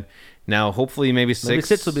 bad. Now, hopefully, maybe 6. Maybe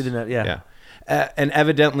 6 will be the next, yeah. And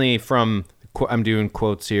evidently, I'm doing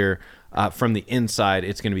quotes here, from the inside,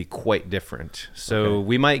 it's going to be quite different. So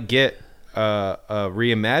we might get a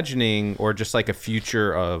reimagining or just like a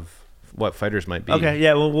future of what fighters might be. Okay,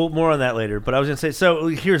 yeah, we'll more on that later. But I was going to say, so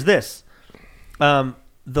here's this.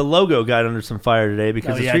 The logo got under some fire today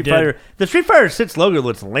because the Street Fighter 6 logo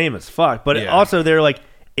looks lame as fuck. But also they're like,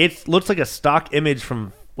 it looks like a stock image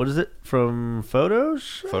from, what is it? From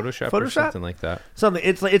Photoshop or something like that. Something.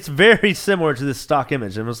 It's very similar to this stock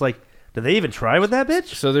image. And it was like, did they even try with that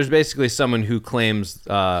bitch? So there's basically someone who claims,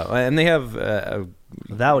 and they have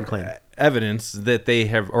valid claim evidence that they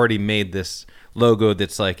have already made this logo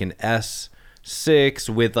that's like an S6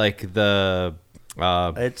 with like the.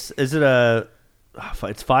 It's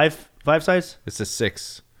five size. It's a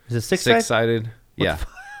 6. Is it 6 6-sided? Yeah.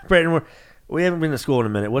 Brandon, we haven't been to school in a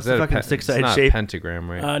minute. What's the fucking 6-sided shape? It's not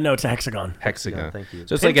pentagram, right? No, it's a hexagon. Hexagon. Thank you.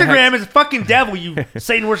 So it's pentagram is a fucking devil, you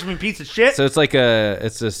Satan worshiping piece of shit. So it's like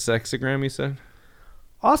it's a sexagram, you said?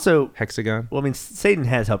 Also, hexagon. Well, I mean, Satan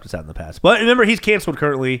has helped us out in the past, but remember, he's canceled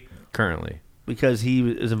currently because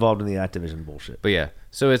he is involved in the Activision bullshit. But yeah,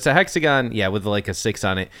 so it's a hexagon, with like a 6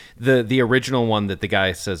 on it. The original one that the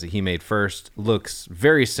guy says that he made first looks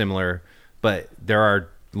very similar, but there are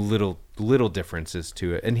little differences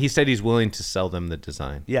to it. And he said he's willing to sell them the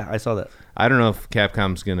design. Yeah, I saw that. I don't know if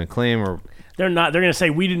Capcom's going to claim or they're not. They're going to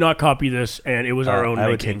say we did not copy this, and it was our own. I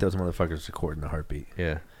would making. take those motherfuckers to court in a heartbeat.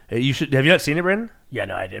 Yeah. You should. Have you not seen it, Brandon? Yeah,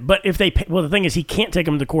 no, I did. But if they, the thing is, he can't take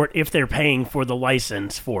them to court if they're paying for the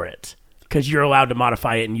license for it, because you're allowed to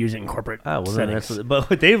modify it and use it in corporate settings. But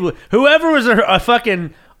whoever was a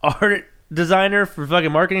fucking art designer for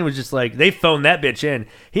fucking marketing was just like, they phoned that bitch in.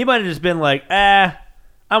 He might have just been like,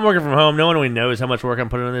 I'm working from home. No one really knows how much work I'm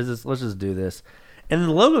putting on this. Let's just do this. And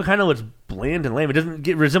the logo kind of looks bland and lame. It doesn't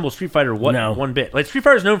resemble Street Fighter one bit. Like Street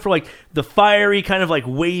Fighter is known for like the fiery kind of like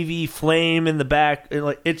wavy flame in the back. And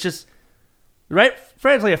like it's just right.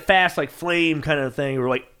 It's like a fast like flame kind of thing, or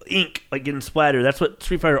like ink like getting splattered. That's what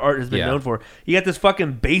Street Fighter art has been known for. You got this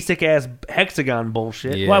fucking basic ass hexagon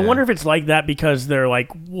bullshit. Yeah. Well, I wonder if it's like that because they're like,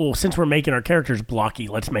 well, since we're making our characters blocky,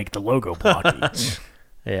 let's make the logo blocky.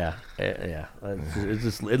 Yeah. It's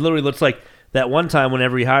just, it literally looks like that one time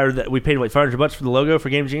whenever we hired that, we paid like $500 for the logo for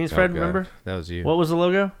Game Genius. Fred, remember? That was you. What was the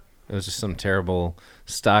logo? It was just some terrible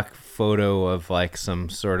stock photo of like some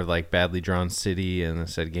sort of like badly drawn city, and it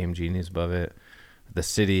said Game Genius above it. The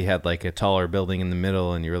city had like a taller building in the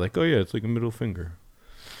middle, and you were like, oh yeah, it's like a middle finger.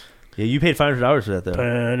 Yeah, you paid $500 for that though.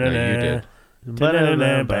 No, you did. That's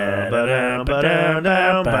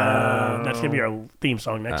gonna be our theme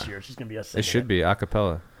song next year. It's just gonna be us. It should be a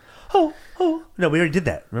cappella. No, we already did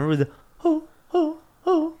that. Remember the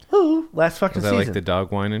last fucking season. Was that like the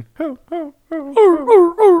dog whining?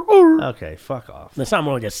 Okay, fuck off. That sounded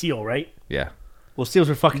more like a seal, right? Yeah. Well, seals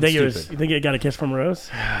are fucking stupid. You think it got a kiss from a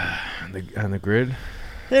rose? On the grid?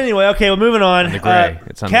 Anyway, okay, well, moving on. On the gray.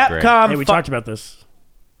 It's on Capcom. the gray. Hey, we talked about this.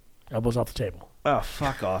 Elbows off the table. Oh,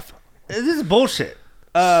 fuck off. This is bullshit.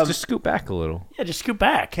 Just scoot back a little. Yeah, just scoot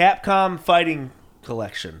back. Capcom Fighting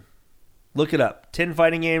Collection. Look it up. 10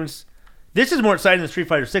 fighting games. This is more exciting than Street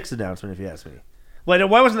Fighter 6 announcement, if you ask me. Well,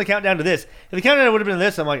 why wasn't the countdown to this? If the countdown would have been to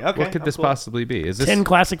this, I'm like, okay. What could this possibly be? Is this 10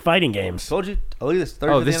 classic fighting games? Told you. Oh, look at this.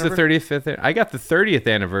 35th this is the 35th. I got the 30th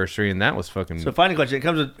anniversary, and that was fucking. So Fighting Collection. It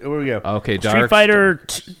comes with. Where we go? Okay, Street Fighter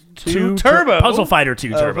 2 Turbo. Puzzle Fighter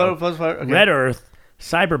 2 Turbo. Puzzle Fighter, okay. Red Earth,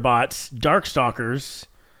 Cyberbots, Darkstalkers,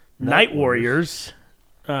 Night Warriors,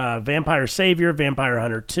 Vampire Savior, Vampire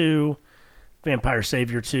Hunter 2, Vampire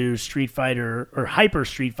Savior 2, Street Fighter or Hyper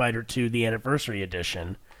Street Fighter 2, the Anniversary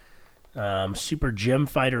Edition. Super Gym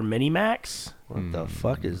Fighter Minimax. What the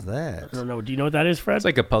fuck is that? I don't know. Do you know what that is, Fred? It's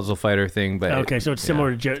like a puzzle fighter thing, but okay, so it's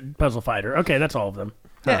similar to Puzzle Fighter. Okay, that's all of them.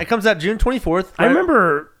 Yeah, it comes out June 24th. I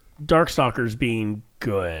remember Darkstalkers being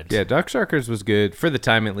good. Yeah, Darkstalkers was good for the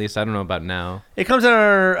time at least. I don't know about now. It comes on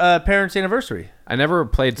our parents' anniversary. I never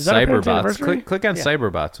played Is that our parents' Cyberbots. anniversary? Click on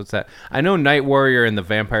Cyberbots. What's that? I know Night Warrior and the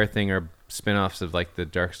Vampire thing are spin-offs of like the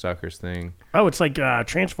Darkstalkers thing. Oh, it's like a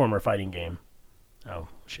Transformer fighting game. Oh,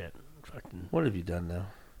 shit. Fucking... What have you done now?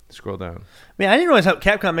 Scroll down. Man, I didn't realize how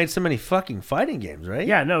Capcom made so many fucking fighting games, right?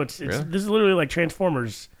 Yeah, no, it's Really? this is literally like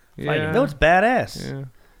Transformers fighting. Yeah. No, it's badass.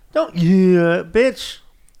 Yeah. Bitch.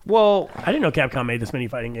 Well, I didn't know Capcom made this many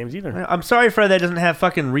fighting games either. I'm sorry, Fred, that doesn't have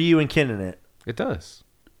fucking Ryu and Ken in it. it does.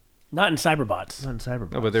 Not in Cyberbots. Not in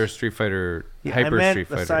Cyberbots. No, but there's Street Fighter, Yeah, Hyper I meant Street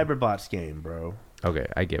the Fighter. Cyberbots game, bro. Okay,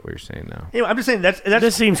 I get what you're saying now. Anyway, I'm just saying that's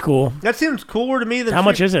This seems cool. that seems cooler to me than How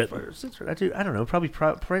much is it? I don't know. Probably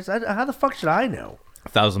price. How the fuck should I know?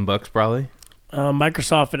 $1,000 probably.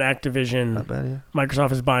 Microsoft and Activision. Not bad, yeah.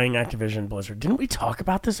 Microsoft is buying Activision Blizzard. Didn't we talk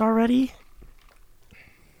about this already?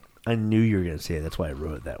 I knew you were going to say it. That's why I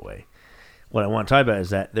wrote it that way. What I want to talk about is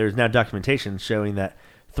that there's now documentation showing that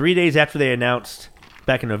 3 days after they announced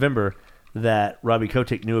back in November that Robbie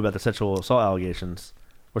Kotick knew about the sexual assault allegations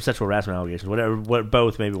or sexual harassment allegations,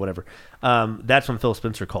 both, maybe whatever. That's when Phil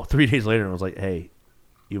Spencer called 3 days later and was like, "Hey,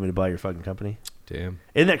 you want me to buy your fucking company?" Damn.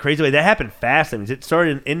 Isn't that crazy? That happened fast. I mean, it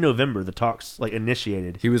started in November. The talks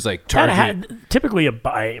initiated. He was like That Target. typically a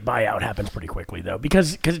buyout happens pretty quickly though,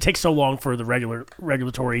 because it takes so long for the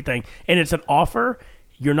regulatory thing, and it's an offer.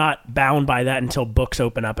 You're not bound by that until books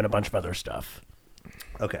open up and a bunch of other stuff.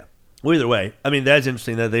 Okay. Well, either way, I mean, that's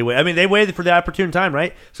interesting that they wait. I mean, they waited for the opportune time,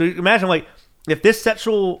 right? So you imagine, like, if this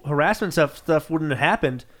sexual harassment stuff wouldn't have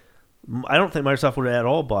happened, I don't think Microsoft would have at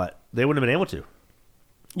all bought. They wouldn't have been able to.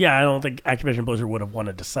 Yeah, I don't think Activision Blizzard would have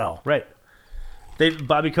wanted to sell. Right. They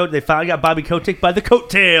finally got Bobby Kotick by the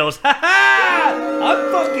coattails. Ha ha!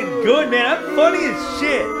 I'm fucking good, man. I'm funny as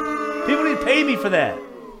shit. People need to pay me for that.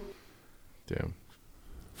 Damn.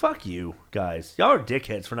 Fuck you, guys. Y'all are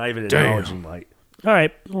dickheads for not even acknowledging Mike. All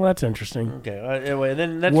right, well that's interesting. Okay. Anyway,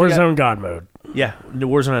 then that's Warzone God mode. Yeah, the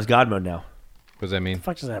Warzone has God mode now, What does that mean? What the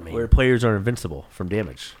fuck does that mean? where players are invincible from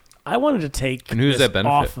damage. I wanted to take And who does this that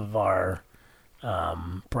benefit? off of our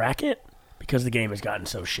bracket because the game has gotten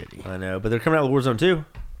so shitty. I know, but they're coming out with Warzone 2.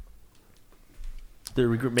 They're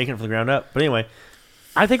making it from the ground up. But anyway,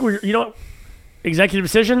 I think executive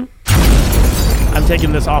decision. I'm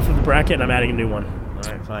taking this off of the bracket and I'm adding a new one.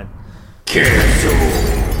 all right, fine.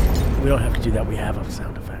 We don't have to do that. We have a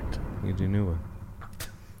sound effect. You do a new one.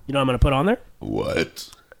 You know what I'm going to put on there? What?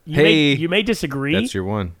 You may disagree. That's your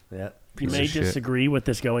one. Yeah. You piece may of shit. disagree with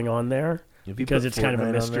this going on there If you because put it's kind of a Fortnite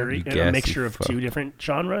on there, mystery, you a gassy mixture of fuck. two different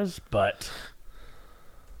genres. But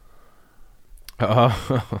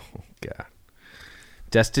Oh, God.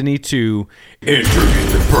 Destiny 2. Enter in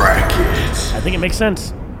the bracket. I think it makes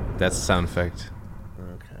sense. That's the sound effect.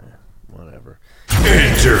 Okay. Whatever.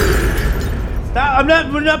 Enter Stop.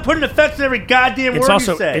 We're not putting effects in every goddamn It's word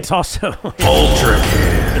also you say. it's also Ultra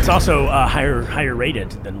Cat. it's also higher rated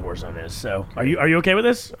than Warzone is. So are you okay with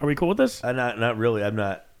this? Are we cool with this? Not really. I'm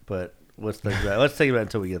not. But let's think about it. Let's think about it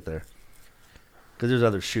until we get there. Because there's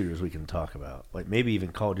other shooters we can talk about, like maybe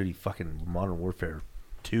even Call of Duty fucking Modern Warfare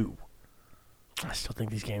 2. I still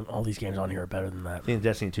think all these games on here are better than that. I think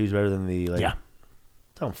Destiny 2 is better than the Yeah.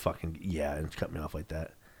 Don't fucking and cut me off like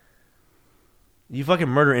that. You fucking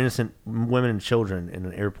murder innocent women and children in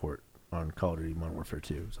an airport on Call of Duty Modern Warfare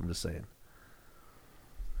 2. So I'm just saying.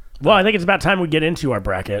 Well, I think it's about time we get into our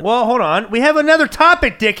bracket. Well, hold on. We have another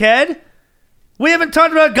topic, dickhead. We haven't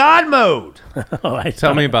talked about God mode.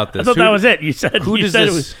 Tell me about this. I thought that was it. You said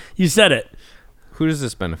you said it. Who does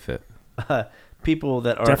this benefit? People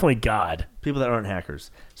that are Definitely God. people that aren't hackers.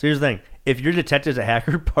 So here's the thing: if you're detected as a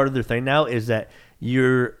hacker, part of their thing now is that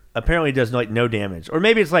you're apparently does like no damage, or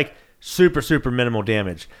maybe it's like super minimal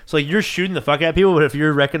damage. So like you're shooting the fuck out of people, but if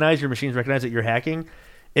you're recognized, your machines recognize that you're hacking.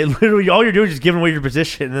 It literally all you're doing is just giving away your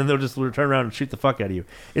position, and then they'll just turn around and shoot the fuck out of you.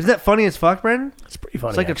 Isn't that funny as fuck, Brendan? It's pretty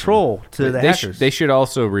funny. It's like a actually. troll to the hackers. They should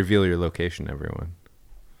also reveal your location, everyone.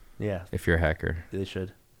 Yeah, If you're a hacker. they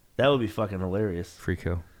should. That would be fucking hilarious. Free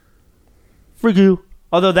kill. Freak you.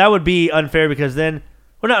 Although that would be unfair because then,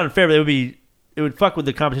 well, not unfair, but it would fuck with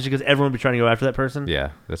the competition because everyone would be trying to go after that person.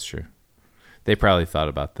 Yeah, that's true. They probably thought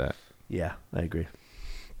about that. Yeah, I agree.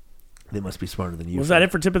 They must be smarter than you. Was that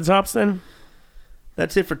it for Tip of the Tops then?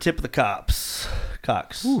 That's it for Tip of the Cops.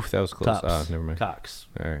 Cox. Ooh, that was close. Tops. Never mind. Cox.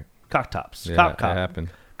 All right. Cock tops. Yeah, Cop that cock. happened.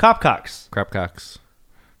 Cop cocks. Crop cocks.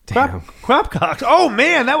 Damn. Crop cocks. Oh,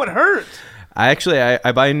 man, that would hurt.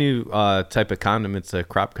 I buy a new type of condom. It's a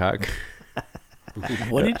crop cock.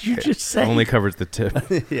 What did you just say? Only covers the tip.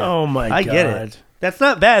 Yeah. Oh my god! I get it. That's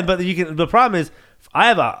not bad, but you can. The problem is, I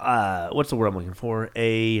have a what's the word I'm looking for?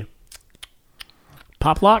 A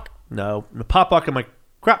pop lock? No, a pop lock in my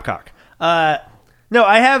crop cock. No,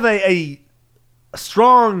 I have a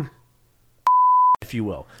strong, if you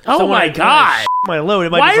will. Oh So when my god! My load.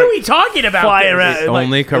 It might Why just, are like, we talking about fly this? around? It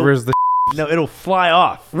only covers the. No, it'll fly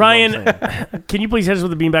off. is what I'm Ryan, saying. can you please hit us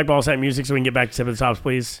with the Beanbag Ball Set music so we can get back to Tip of the Tops,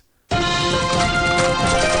 please?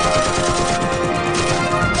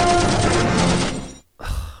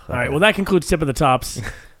 All right, well, that concludes Tip of the Tops.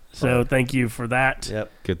 So thank you for that.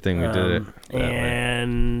 Yep. Good thing we did it. that way.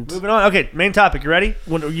 And Moving on. Okay, main topic. You ready?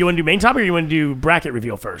 you want to do main topic or you want to do bracket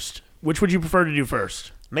reveal first? Which would you prefer to do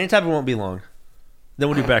first? Main topic won't be long. Then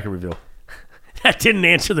we'll do bracket reveal. That didn't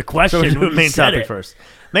answer the question. So we'll do when you main said topic it. first.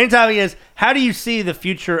 Main topic is, how do you see the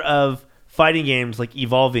future of fighting games like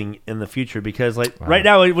evolving in the future? Because like right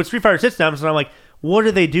now with Street Fighter sits down, so I'm like, what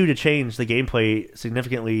do they do to change the gameplay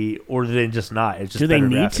significantly, or do they just not? It's just Do they better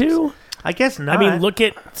need graphics. to? I guess not. I mean, look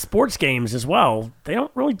at sports games as well. They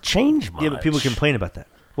don't really change much. Yeah, but people complain about that.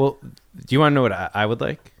 Well, do you want to know what I would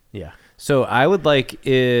like? Yeah. So I would like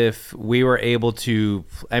if we were able to.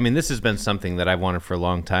 I mean, this has been something that I've wanted for a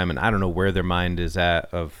long time, and I don't know where their mind is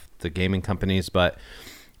at of the gaming companies, but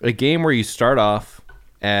a game where you start off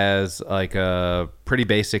as like a pretty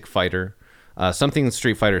basic fighter, something in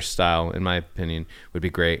Street Fighter style, in my opinion, would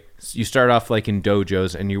be great. You start off like in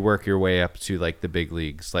dojos, and you work your way up to like the big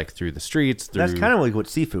leagues, like through the streets. That's kind of like what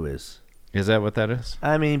Sifu is. Is that what that is?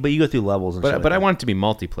 I mean, but you go through levels and shit. But I want it to be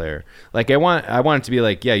multiplayer. Like I want it to be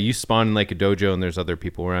like, yeah, you spawn in like a dojo and there's other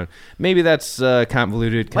people around. Maybe that's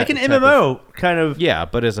convoluted. like an type MMO kind of. Yeah,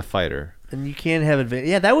 but as a fighter. And you can have advantage.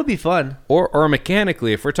 Yeah, that would be fun. Or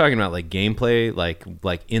mechanically, if we're talking about like gameplay,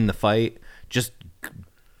 like in the fight, just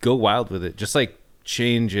go wild with it. Just like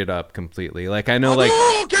change it up completely. Like I know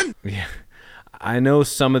yeah. I know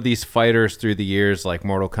some of these fighters through the years, like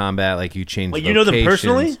Mortal Kombat, like you change Like, you know them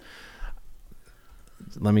personally?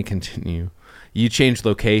 Let me continue. You change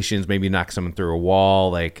locations, maybe knock someone through a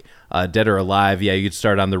wall, like Dead or Alive. Yeah, you'd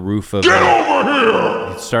start on the roof of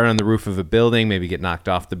You'd start on the roof of a building, maybe get knocked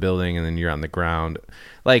off the building, and then you're on the ground.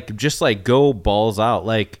 Like just like go balls out.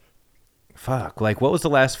 Like fuck. Like what was the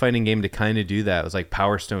last fighting game to kind of do that? It was like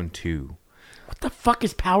Power Stone 2. What the fuck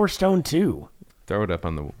is Power Stone 2? Throw it up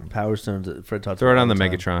on the Power Stones that Fred talks Throw it about on the all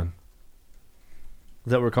time. Megatron.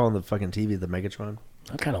 Is that what we're calling the fucking TV, the Megatron?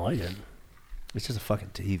 I kind of like it. It's just a fucking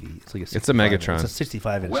TV. It's like It's a Megatron. It's a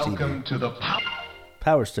 65-inch Welcome TV. to the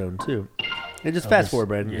Power Stone too. And just fast forward,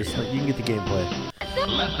 Brandon. Just like, you can get the gameplay.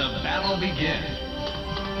 Let the battle begin.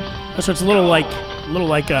 So it's a little like it's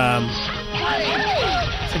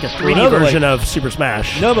like a 3D No, but version like- of Super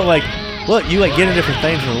Smash. No, but like, look, you like get into different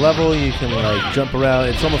things in the level. You can like jump around.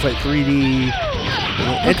 It's almost like 3D.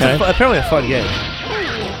 It's apparently a fun game.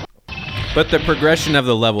 But the progression of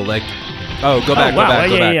the level, like, go back, wow. go back,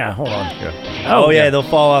 go back. Yeah, hold on. Oh yeah, they'll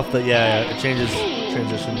fall off the it changes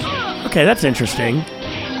transitions. Okay, that's interesting.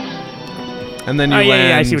 And then you Oh, yeah, land.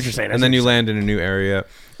 yeah, I see what you're saying. I And see then what you you're land in a new area.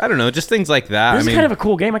 I don't know, just things like that. This I mean, is kind of a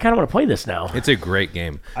cool game. I kind of want to play this now. it's a great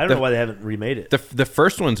game. I don't know why they haven't remade it. The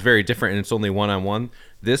first one's very different, and it's only 1-on-1.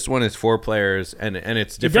 This one is 4 players, and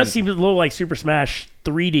it's It different. does seem a little like Super Smash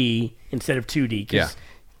 3D instead of 2D. Yeah.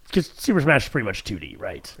 Because Super Smash is pretty much 2D,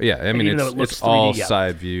 right? Yeah, I mean, Even though it looks it's all 3D, yeah.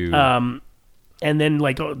 side view. And then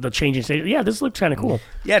like the changing stages. Yeah, this looks kind of cool.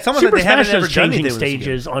 Yeah, it's almost Super like they haven't Smash ever does done changing anything with this game.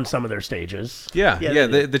 stages on some of their stages. yeah, they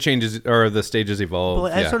do. the changes or the stages evolve.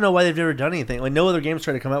 Well, I just yeah. don't know why they've never done anything. Like no other games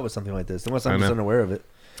try to come out with something like this, unless I'm I just know. unaware of it.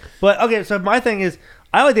 But okay, so my thing is,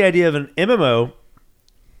 I like the idea of an MMO,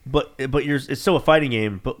 but it's still a fighting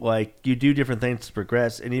game. But like you do different things to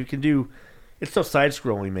progress, and you can do. It's still side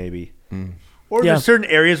scrolling maybe, or Yeah. there's certain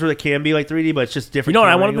areas where it can be like 3D, but it's just different. You know what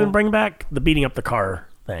I camera wanted them to angle. bring back? The beating up the car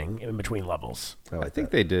thing in between levels. I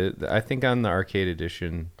think they did. I think on the arcade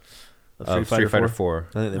edition Of of Street Fighter 4.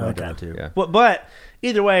 I think they might have Okay. done that too. Yeah. But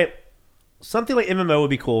either way, something like MMO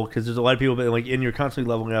would be cool because there's a lot of people that like and you're constantly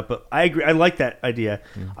leveling up. But I agree. I like that idea.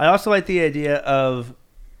 I also like the idea of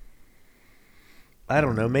I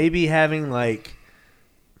don't know, maybe having like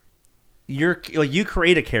you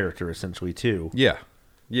create a character essentially too. Yeah.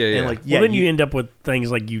 Yeah. And like Well, then you end up with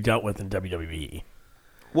things like you dealt with in WWE.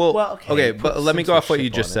 Well, Well, okay, okay, but put let me some go off what you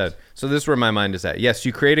censorship just on it. said. So this is where my mind is at. Yes,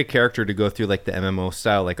 you create a character to go through like the MMO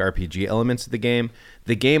style, like RPG elements of the game.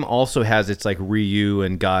 The game also has its like Ryu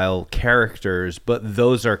and Guile characters, but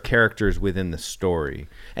those are characters within the story,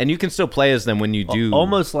 and you can still play as them when you do.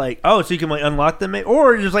 Almost like so you can like unlock them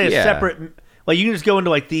or just like a Yeah. separate like you can just go into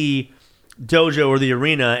like the dojo or the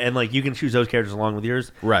arena, and like you can choose those characters along with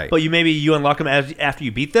yours. Right. But you unlock them after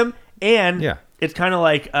you beat them, and Yeah. it's kind of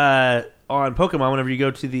like on Pokemon whenever you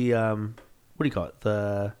go to the what do you call it,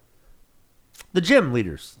 the gym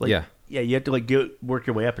leaders. Like, Yeah. Yeah, you have to like work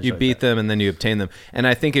your way up. And You stuff like beat that. them and then you obtain them. And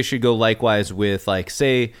I think it should go likewise with like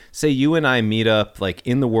say you and I meet up like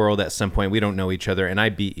in the world at some point. We don't know each other and I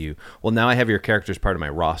beat you. Well, now I have your character as part of my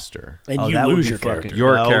roster. And Oh, you that would lose be your fucking- character.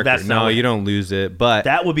 Your No, character. that's not No, what- you don't lose it. But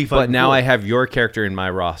That would be fucking But now cool. I have your character in my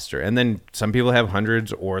roster. And then some people have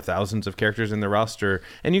hundreds or thousands of characters in their roster,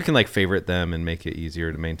 and you can like favorite them and make it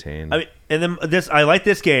easier to maintain. I mean, and then I like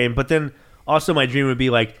this game, but then also my dream would be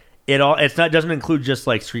like doesn't include just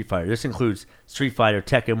like Street Fighter. This includes Street Fighter,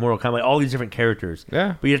 Tekken, Mortal Kombat, all these different characters.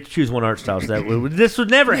 Yeah. But you have to choose one art style. So this would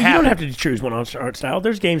never You happen. don't have to choose one art style.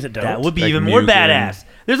 There's games that don't. That would be Like even more Mugen. badass.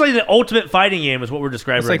 There's like the ultimate fighting game is what we're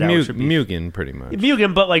describing it's right like now. It should be Mugen, pretty much.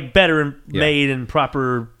 Mugen, but like better and Yeah. made and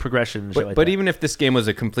proper progression. And shit like But that. even if this game was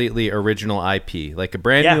a completely original IP, like a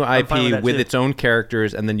brand Yeah, new I'm fine with IP that with too. its own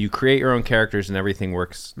characters, and then you create your own characters and everything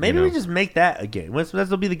works. maybe you know. we just make that a game.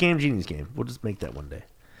 That'll be the Game Genies game. We'll just make that one day.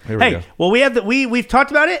 Here we Hey, go. well, we've talked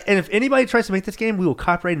about it, and if anybody tries to make this game, we will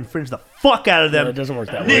copyright infringe the fuck out of them. No, it doesn't work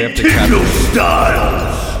that We way. have to cap- It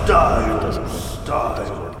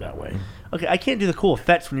doesn't work that way. Okay, I can't do the cool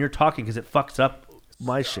effects when you're talking because it fucks up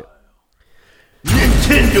my shit.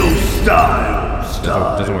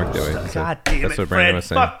 doesn't work that way. God damn That's it, what Brandon Fred. was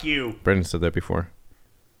saying. Fuck you. Brendan said that before.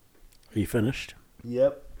 Are you finished?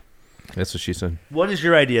 Yep. That's what she said. What is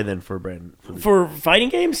your idea then for Brandon? For fighting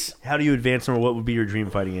games? How do you advance them, or what would be your dream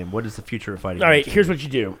fighting game? What is the future of fighting All right, games? here's what you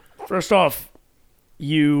do. First off,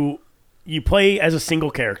 you play as a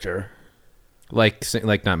single character. Like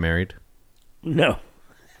not married. No.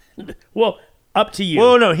 Well, up to you.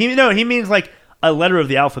 Well, no, he means like a letter of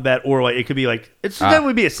the alphabet, or like it could be like that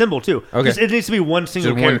would be a symbol too. Okay. Just, it needs to be one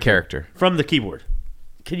single Just one character. from the keyboard.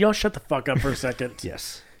 Can y'all shut the fuck up for a second?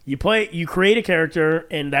 Yes. You create a character,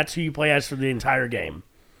 and that's who you play as for the entire game.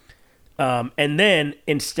 And then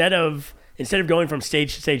instead of going from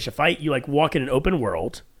stage to stage to fight, you like walk in an open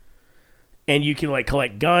world, and you can like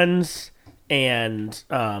collect guns and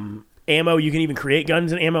ammo. You can even create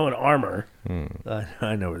guns and ammo and armor.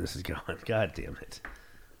 I know where this is going. God damn it.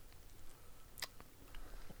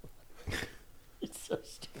 It's so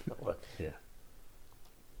stupid. Yeah.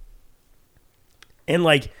 And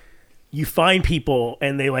like you find people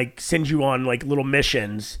and they like send you on like little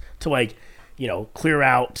missions to like, you know, clear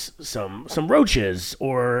out some roaches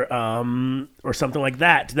or something like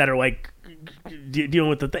that are like dealing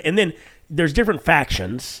with the thing. And then there's different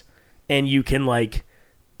factions, and you can like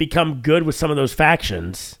become good with some of those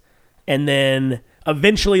factions, and then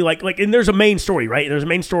eventually like and there's a main story, right? There's a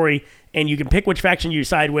main story, and you can pick which faction you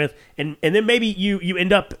side with, and then maybe you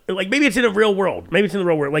end up like maybe it's in a real world, like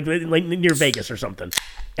near Vegas or something,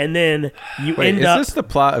 and then you Wait, end up is this the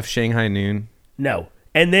plot of Shanghai Noon? no,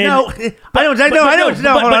 and then No, I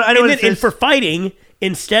know what it and is. for fighting,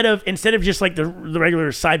 instead of just like the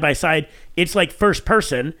regular side by side, it's like first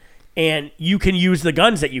person, and you can use the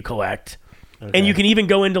guns that you collect. Okay. And you can even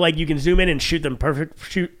go into like you can zoom in and shoot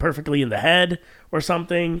perfectly in the head or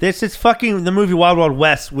something. This is fucking the movie Wild Wild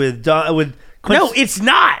West with Quincy, no, it's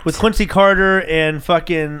not with Quincy Carter and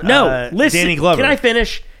fucking listen, Danny Glover. Can I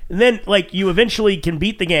finish? And then like you eventually can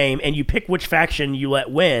beat the game, and you pick which faction you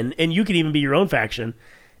let win, and you can even be your own faction,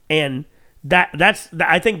 and that's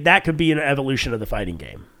I think that could be an evolution of the fighting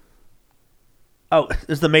game. Oh,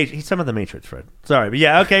 it's the Matrix. He's some of the Matrix, Fred. Sorry, but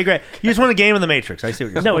yeah, okay, great. You just want a game of the Matrix. I see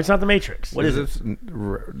what you're saying. No, it's not the Matrix. What is this?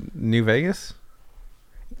 New Vegas?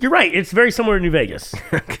 You're right. It's very similar to New Vegas.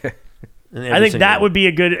 Okay. I think that would be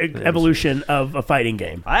a good evolution of a fighting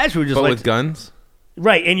game. I actually just But like with guns?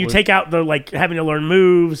 Right, and you take out the like having to learn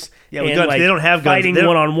moves. Yeah, with and, guns. like, They don't have guns. fighting They don't-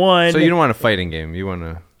 one on one. So you don't want a fighting game. You want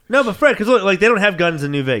to... No, but Fred, because look, like they don't have guns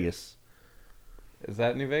in New Vegas. Is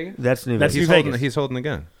that New Vegas? That's New That's Vegas. New Vegas. He's holding the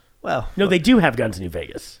gun. Well, No, they do have guns in New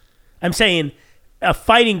Vegas. I'm saying a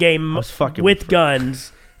fighting game was fucking with with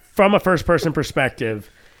guns from a first-person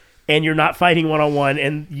perspective, and you're not fighting one-on-one,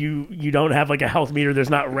 and you don't have like a health meter.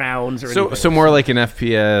 There's not rounds or anything. So more like an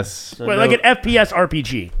FPS. Right, like an FPS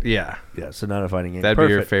RPG. Yeah. yeah, so not a fighting game. That'd be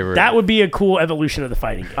your Perfect. favorite. That would be a cool evolution of the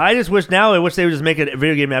fighting game. I just wish they would just make a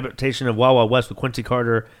video game adaptation of Wild Wild West with Quincy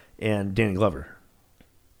Carter and Danny Glover.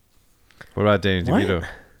 What about Danny What? DeVito?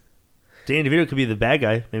 Danny DeVito could be the bad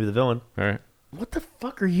guy, maybe the villain. All right. What the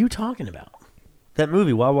fuck are you talking about? That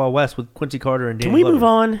movie, Wild Wild West with Quincy Carter and Danny Can we Glover. move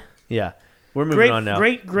on? Yeah, we're moving on now.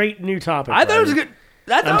 Great new topic. I thought it was a Ryan.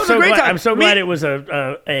 good. I thought it I'm was so a great glad, time. I'm so glad it was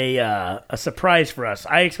a surprise for us.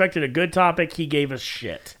 I expected a good topic. He gave us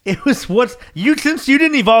shit. It was since you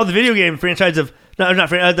didn't evolve the video game franchise of No, not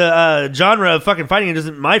Fred. The genre of fucking fighting game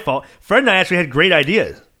isn't my fault. Fred and I actually had great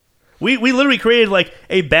ideas. We literally created like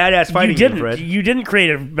a badass fighting game, Fred. You didn't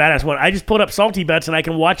create a badass one. I just pulled up Salty Bets and I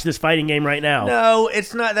can watch this fighting game right now. No,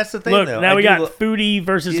 it's not. That's the thing, Look, though. now we got Foodie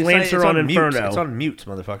versus Lancer on mute. Inferno. It's on mute,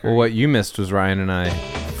 motherfucker. Well, what you missed was Ryan and I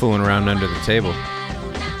fooling around under the table.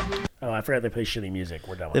 Oh, I forgot they play shitty music.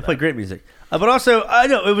 We're done with They that. play great music. But also, I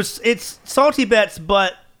know it's Salty Bets,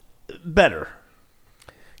 but better.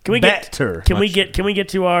 Can we get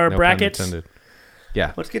to our No brackets? pun intended.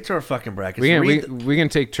 Yeah. Let's get to our fucking brackets. We can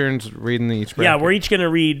take turns reading each bracket. Yeah, we're each going to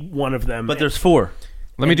read one of them. But there's 4.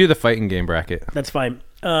 Let me do the fighting game bracket. That's fine.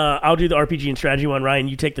 I'll do the RPG and strategy one. Ryan,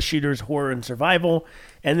 you take the shooters, horror, and survival.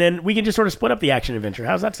 And then we can just sort of split up the action adventure.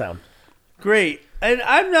 How's that sound? Great. And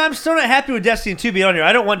I'm still not happy with Destiny 2 being on here.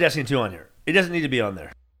 I don't want Destiny 2 on here. It doesn't need to be on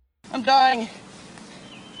there. I'm dying.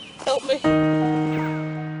 Help me.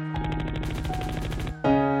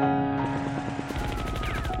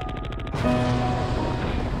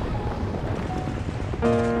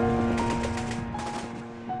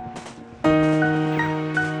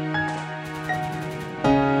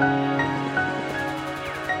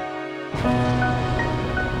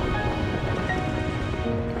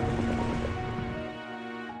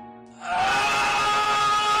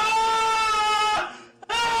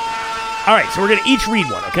 All right, so we're going to each read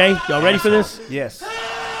one, okay? Y'all ready for this? Yes.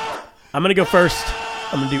 I'm going to go first.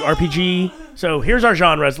 I'm going to do RPG. So here's our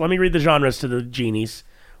genres. Let me read the genres to the genies.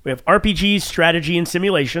 We have RPGs, strategy, and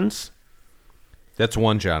simulations. That's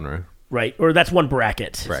one genre. Right, or that's one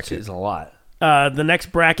bracket. It's a lot. The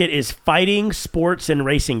next bracket is fighting, sports, and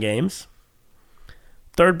racing games.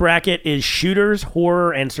 Third bracket is shooters,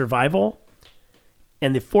 horror, and survival.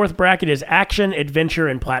 And the fourth bracket is action, adventure,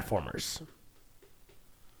 and platformers.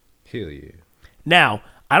 Hell yeah. Now,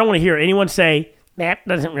 I don't want to hear anyone say, that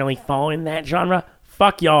doesn't really fall in that genre.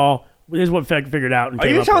 Fuck y'all. This is what Fed figured out. And Are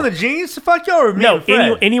you telling the genies to fuck y'all or me? No,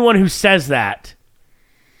 anyone who says that.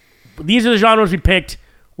 These are the genres we picked.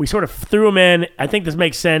 We sort of threw them in. I think this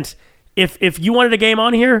makes sense. If you wanted a game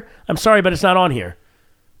on here, I'm sorry, but it's not on here.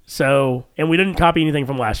 So, and we didn't copy anything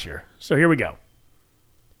from last year. So here we go.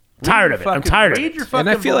 Tired of it. I'm tired of it. And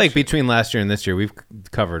I feel like between last year and this year, we've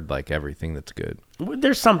covered like everything that's good.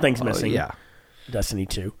 There's some things missing. Yeah. Destiny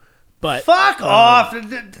 2. But fuck off.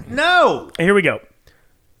 No. Here we go.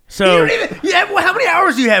 So, how many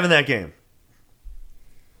hours do you have in that game?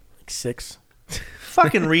 Like 6.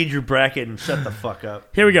 Fucking read your bracket and shut the fuck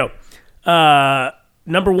up. Here we go.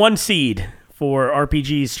 Number 1 seed for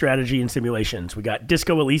RPGs, strategy, and simulations. We got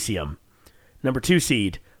Disco Elysium. Number 2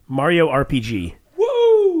 seed, Mario RPG.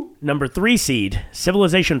 Woo! Number 3 seed,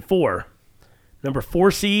 Civilization 4. Number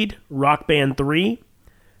 4 seed, Rock Band 3.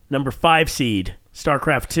 Number 5 seed,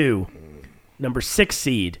 StarCraft 2. Number 6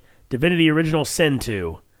 seed, Divinity Original Sin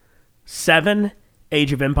 2. 7,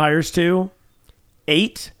 Age of Empires 2.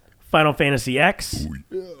 8, Final Fantasy X.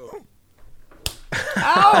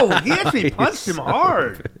 Ow! He actually punched him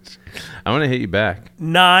hard. I want to hit you back.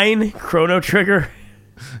 9, Chrono Trigger.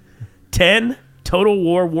 10, Total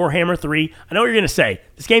War Warhammer 3. I know what you're going to say.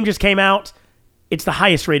 This game just came out. It's the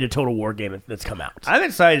highest rated Total War game that's come out. I'm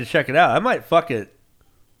excited to check it out. I might fuck it.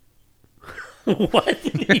 What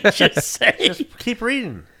did you just say? Just keep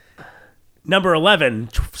reading. Number 11,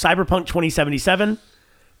 Cyberpunk 2077.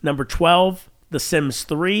 Number 12, The Sims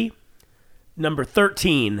 3. Number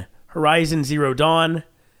 13, Horizon Zero Dawn.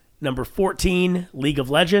 Number 14, League of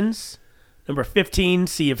Legends. Number 15,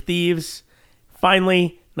 Sea of Thieves.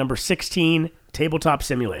 Finally, number 16, Tabletop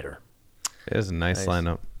Simulator. It is a nice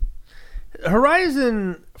lineup.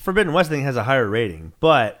 Horizon Forbidden West thing has a higher rating,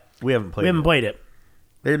 but we haven't played it.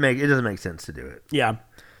 It doesn't make sense to do it. Yeah.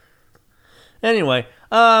 Anyway,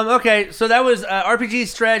 okay, so that was RPG,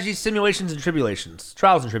 strategy, simulations, and tribulations.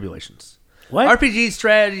 Trials and tribulations. What? RPG,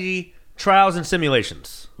 strategy, trials, and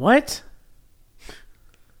simulations. What?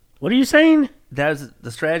 What are you saying? That was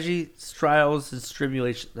the strategy, trials, and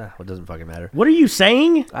tribulations. It doesn't fucking matter. What are you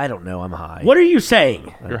saying? I don't know. I'm high. What are you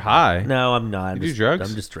saying? You're high. No, I'm not. You do drugs?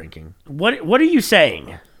 I'm just drinking. What are you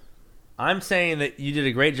saying? I'm saying that you did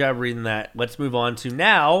a great job reading that. Let's move on to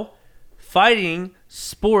now fighting,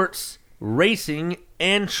 sports, racing,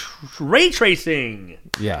 and ray tracing.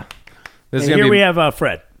 Yeah. And here we have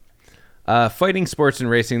Fred. Fighting, sports, and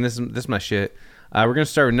racing. This is my shit. We're going to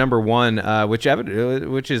start with number 1,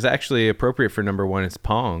 which is actually appropriate for number 1. It's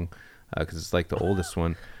Pong, because it's like the oldest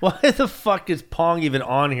one. Why the fuck is Pong even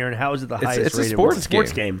on here, and how is it the highest It's a rated sports one?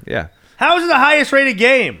 Sports game. Yeah. How is it the highest rated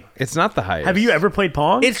game? It's not the highest. Have you ever played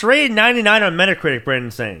Pong? It's rated 99 on Metacritic,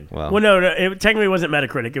 Brandon's saying. Well, no, it technically wasn't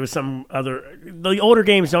Metacritic. It was some other. The older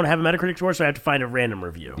games don't have a Metacritic score, so I have to find a random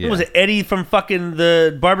review. Yeah. Was it Eddie from fucking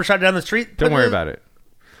the barbershop down the street? Don't worry about it.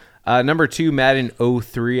 Number 2, Madden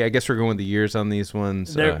 03. I guess we're going with the years on these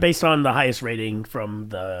ones. They're based on the highest rating from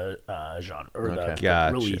the genre or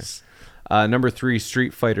the release. Number 3,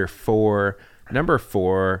 Street Fighter 4. Number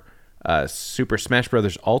 4, Super Smash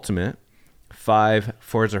Brothers Ultimate. 5,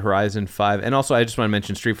 Forza Horizon 5. And also, I just want to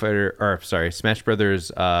mention Smash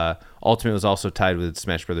Brothers Ultimate was also tied with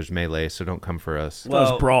Smash Brothers Melee, so don't come for us. Well,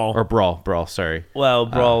 it was Brawl. Or Brawl, sorry. Well,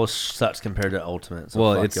 Brawl sucks compared to Ultimate. So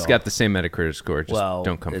well, it's got the same Metacritic score. Just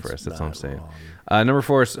don't come for us. That's all I'm saying. Number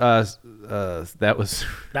 4, that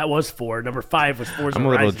was 4. Number 5 was Forza Horizon. I'm a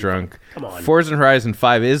little drunk. Come on. Forza Horizon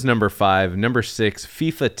 5 is number 5. Number 6,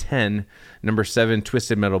 FIFA 10. Number 7,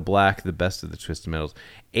 Twisted Metal Black, the best of the Twisted Metals.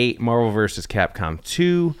 8, Marvel vs. Capcom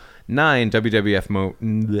 2. 9, WWF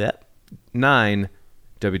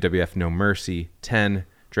No Mercy. 10,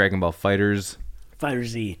 Dragon Ball Fighters. Fighter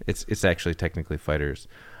Z. It's actually technically Fighters.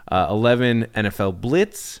 11, NFL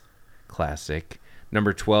Blitz. Classic.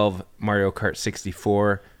 Number 12, Mario Kart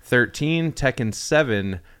 64. 13, Tekken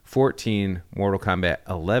 7. 14, Mortal Kombat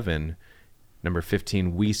 11. Number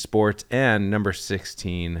 15, Wii Sports. And number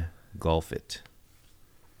 16, Golf It.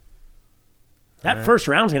 That first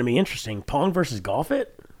round's going to be interesting. Pong versus Golf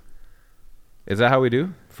It? Is that how we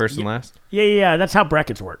do? First and last? Yeah. That's how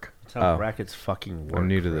brackets work. That's how brackets fucking work. I'm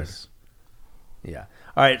new to this. Yeah.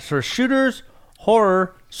 All right, so shooters,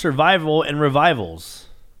 horror, survival, and revivals.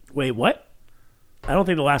 Wait, what? I don't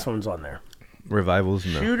think the last one's on there. Revivals,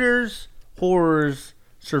 no. Shooters, horrors,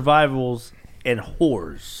 survivals, and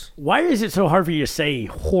whores. Why is it so hard for you to say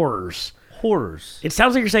horrors? Horrors. It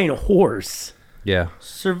sounds like you're saying whores. Yeah.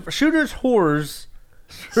 Shooters, horrors,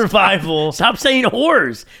 survival. Stop saying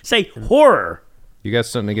whores. Say horror. You got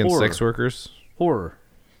something against Horror. sex workers? Horror.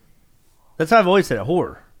 That's how I've always said it.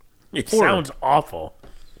 Horror. It Horror. sounds awful.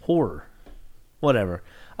 Horror. Whatever.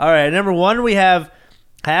 All right. Number 1, we have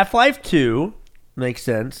Half-Life 2. Makes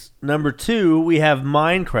sense. Number 2, we have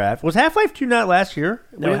Minecraft. Was Half-Life 2 not last year?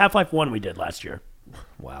 No, Half-Life 1 we did last year.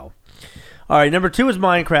 Wow. All right. Number 2 is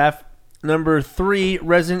Minecraft. Number 3,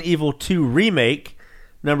 Resident Evil 2 Remake.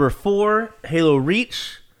 Number 4, Halo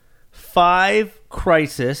Reach. 5,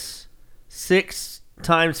 Crysis. 6,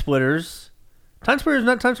 Time Splitters. Time Splitters,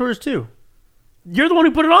 not Time Splitters 2. You're the one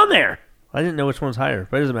who put it on there. I didn't know which one's higher,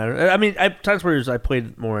 but it doesn't matter. I mean, Time Splitters I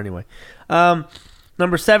played more anyway.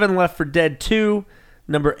 Number 7, Left 4 Dead 2.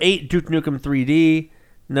 Number 8, Duke Nukem 3D.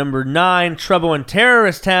 Number 9, Trouble in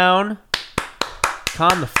Terrorist Town.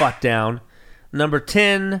 Calm the fuck down. Number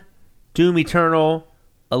 10, Doom Eternal.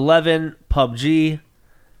 11, PUBG.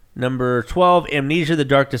 Number 12, Amnesia: The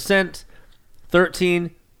Dark Descent.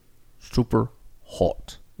 13, Super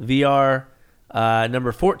Hot VR.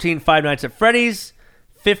 Number 14, Five Nights at Freddy's.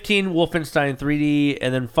 15, Wolfenstein 3D.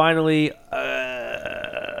 And then finally,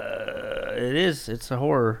 it's a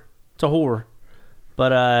horror. It's a horror.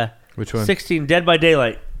 But which one? 16, Dead by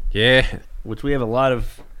Daylight. Yeah. Which we have a lot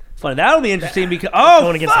of fun. That'll be interesting because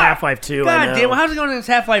going against Half-Life 2. God damn, how's it going against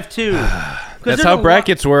Half-Life 2? That's how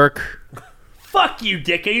brackets work. Fuck you,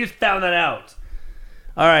 dickhead. You just found that out.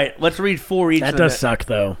 All right, let's read 4 each. That does suck,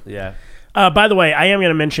 though. Yeah. By the way, I am going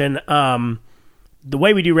to mention the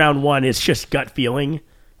way we do round 1 is just gut feeling.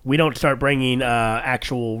 We don't start bringing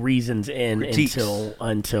actual reasons in Critiques.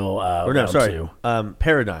 until or no, round sorry. 2.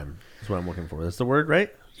 Paradigm is what I'm looking for. That's the word, right?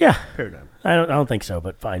 Yeah. Paradigm. I don't think so,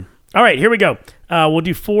 but fine. All right, here we go. We'll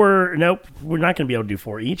do 4. Nope, we're not going to be able to do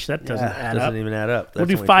 4 each. That doesn't add up. Doesn't even add up. We'll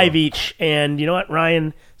do 5 each. And you know what,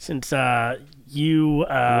 Ryan? Since you won,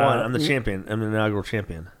 I'm the champion. I'm the inaugural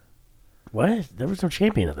champion. What? There was no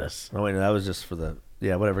champion of this. Oh wait, no, that was just for the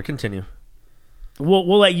whatever. Continue.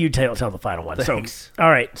 We'll let you tell the final one. Thanks. So, all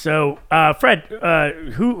right. So, Fred,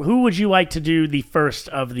 who would you like to do the first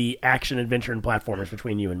of the action, adventure, and platformers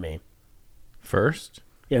between you and me? First?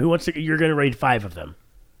 Yeah. Who wants to? You're going to rate 5 of them.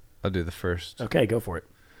 I'll do the first. Okay, go for it.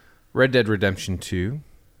 Red Dead Redemption 2,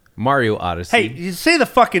 Mario Odyssey. Hey, you say the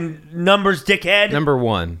fucking numbers, dickhead. Number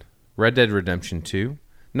 1, Red Dead Redemption 2.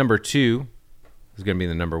 Number 2 is going to be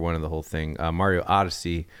the number 1 of the whole thing. Mario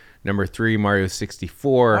Odyssey. Number 3, Mario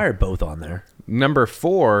 64. Why are both on there? Number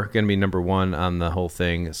 4 going to be number 1 on the whole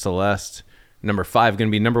thing. Celeste. Number 5 going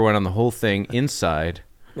to be number 1 on the whole thing. Inside.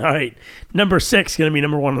 All right. Number 6 going to be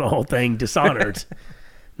number 1 on the whole thing. Dishonored.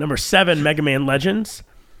 Number 7, Mega Man Legends.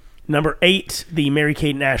 Number 8, the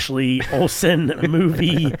Mary-Kate and Ashley Olsen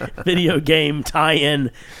movie video game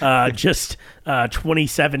tie-in, just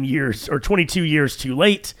 27 years or 22 years too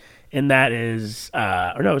late. and that is,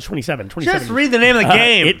 or no, it's 27. Just read the name of the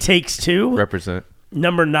game. It Takes Two. Represent.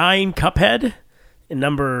 Number 9, Cuphead. And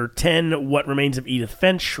number 10, What Remains of Edith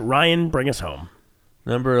Finch. Ryan, bring us home.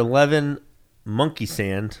 Number 11, Monkey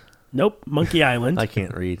Sand. Nope, Monkey Island. I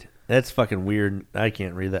can't read. That's fucking weird. I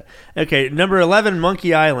can't read that. Okay, number 11,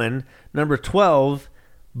 Monkey Island. Number 12,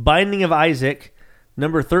 Binding of Isaac.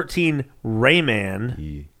 Number 13, Rayman.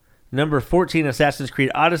 Yeah. Number 14, Assassin's Creed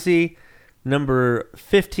Odyssey. Number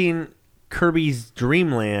 15, Kirby's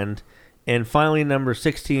Dream Land. And finally, number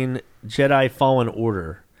 16, Jedi Fallen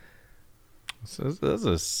Order. So that's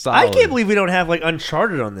a solid. I can't believe we don't have like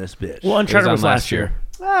Uncharted on this bitch. Well, Uncharted was last year.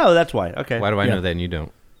 Oh, that's why. Okay. Why do I know that and you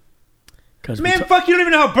don't? Man, fuck, you don't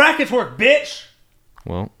even know how brackets work, bitch.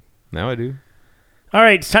 Well, now I do. All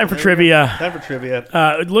right, it's time for trivia. Time for trivia.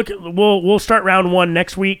 We'll start round 1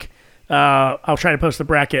 next week. I'll try to post the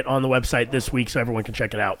bracket on the website this week so everyone can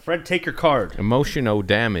check it out. Fred, take your card. Emotional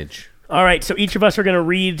damage. All right, so each of us are going to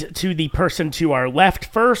read to the person to our left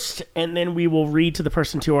first, and then we will read to the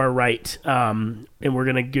person to our right. And we're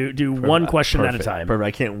going to do one question at a time. Perfect.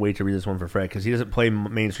 I can't wait to read this one for Fred because he doesn't play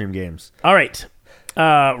mainstream games. All right.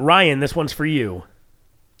 Ryan, this one's for you.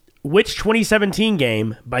 Which 2017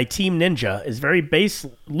 game by Team Ninja is very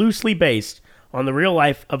loosely based on the real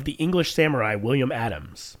life of the English samurai William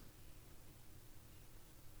Adams?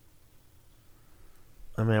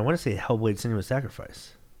 I mean, I want to say Hellblade: Senua's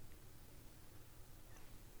Sacrifice.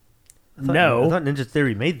 I thought Ninja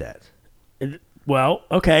Theory made that. Well,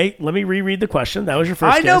 okay. Let me reread the question. That was your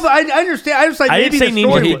first. I know, but I understand. I was like, I didn't say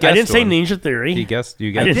Ninja. I didn't say Ninja Theory. He guessed. You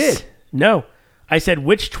I guessed. did. No, I said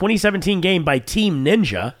which 2017 game by Team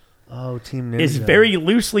Ninja. Oh, Team Ninja is very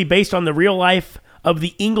loosely based on the real life of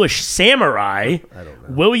the English samurai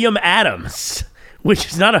William Adams, which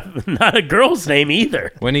is not a girl's name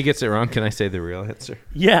either. When he gets it wrong, can I say the real answer?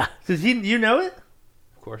 Yeah. Does you know it?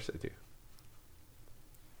 Of course I do.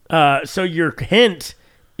 So your hint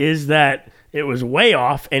is that it was way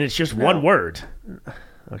off, and it's just one word.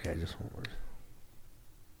 Okay, just one word.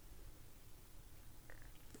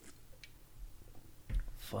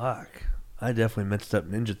 Fuck. I definitely mixed up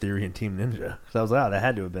Ninja Theory and Team Ninja. Because I was like, that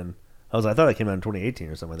had to have been. I thought that came out in 2018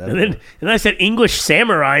 or something like that. And then I said English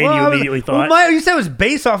samurai, and you immediately thought. Well, you said it was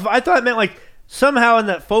based off. I thought it meant like somehow in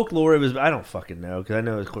that folklore it was. I don't fucking know because I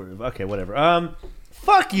know it's okay. Whatever.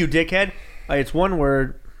 Fuck you, dickhead. It's one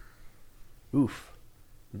word. Oof.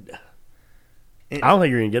 I don't think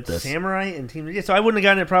you're gonna get this. Samurai and Team Ninja. So I wouldn't have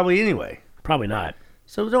gotten it probably anyway. Probably not.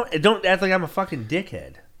 So don't act like I'm a fucking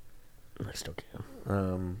dickhead. I still can.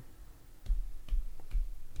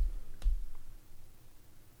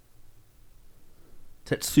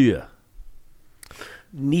 Tetsuya.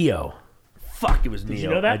 Neo. Fuck, it was Neo. Did you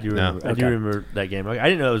know that? I do remember, I do remember that game. I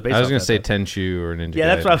didn't know it was based I was off going to say that, Tenchu or Ninja. Yeah,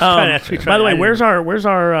 that's what I was trying to actually. By the way, where's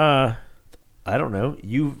our? I don't know.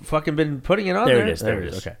 You fucking been putting it on there. There It is. There it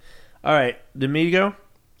is. Okay. All right. Did me go?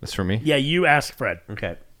 That's for me. Yeah, you asked Fred.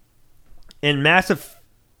 Okay. In Massive.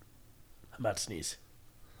 I'm about to sneeze.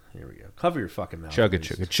 Here we go. Cover your fucking mouth. Chugga,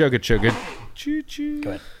 chugga, chugga, chugga. Choo choo. Go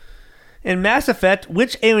ahead. In Mass Effect,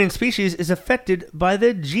 which alien species is affected by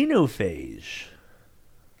the genophage?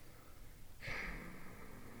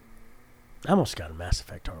 I almost got a Mass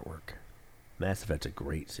Effect artwork. Mass Effect's a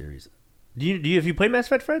great series. Do you have you played Mass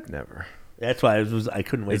Effect, Fred? Never. That's why I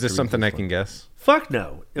couldn't wait. Is this something I can guess? Fuck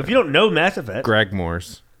no. If you don't know Mass Effect, Greg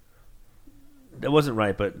Morse. That wasn't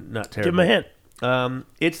right, but not terrible. Give him a hint.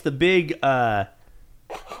 It's the big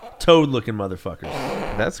toad-looking motherfuckers.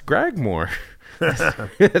 That's Gragmore.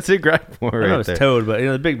 That's a Gragmore right I know it's there. toad, but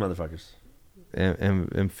the big motherfuckers.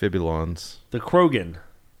 Amphibulons. The Krogan.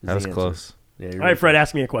 That was close. Yeah, All right, Fred,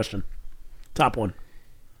 ask me a question. Top one.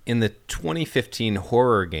 In the 2015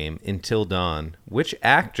 horror game Until Dawn, which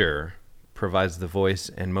actor provides the voice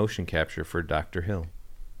and motion capture for Dr. Hill?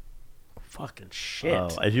 Fucking shit. Oh,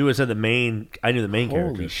 if you would have said the main, I knew the main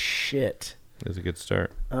character. Holy shit. That was a good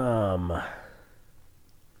start. Until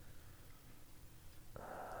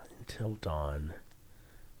Dawn.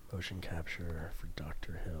 Motion capture for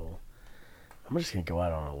Dr. Hill. I'm just going to go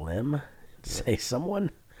out on a limb and say someone.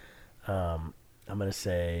 I'm going to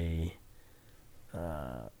say...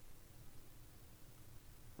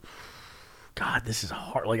 God, this is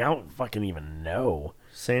hard. Like, I don't fucking even know.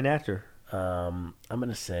 Say an actor. I'm going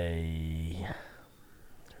to say...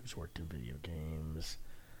 Who's worked in video games?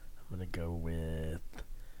 I'm going to go with...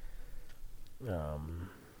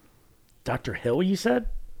 Dr. Hill, you said?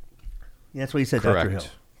 Yeah, that's what you said, Correct. Dr. Hill.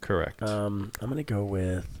 Correct. I'm going to go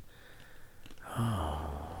with...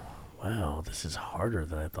 Oh, wow. This is harder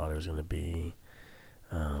than I thought it was going to be.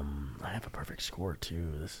 I have a perfect score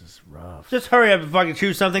too. This is rough. Just hurry up and fucking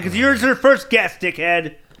choose something, because yours is your first guess,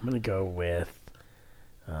 dickhead. I'm gonna go with.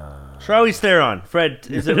 Charlize Theron. Fred,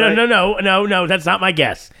 is it right? No. That's not my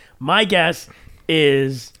guess. My guess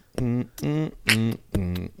is. Hurry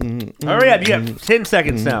up! You got 10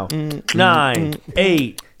 seconds now. 9,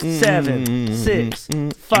 8, 7, 6,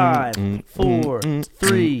 5, 4,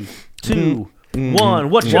 3, 2, 1.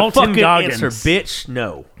 What's your Walton fucking Goggins. answer, bitch?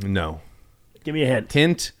 No. Give me a hint.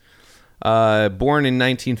 Hint. Born in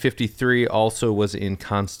 1953, also was in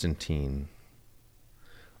Constantine.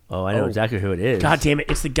 Oh, I know exactly who it is. God damn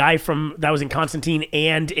it! It's the guy that was in Constantine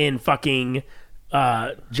and in fucking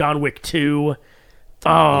John Wick 2.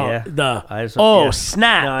 Oh, yeah.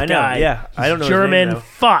 snap! No, I know. Guy. Yeah, I don't know his German. name, though.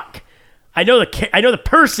 Fuck. I know the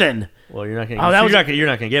person. Well, you're not gonna. Oh, you're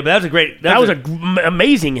not gonna get. But that was a great. That was an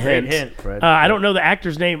amazing hint. Great hint, Fred. I don't know the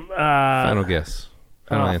actor's name. Final guess.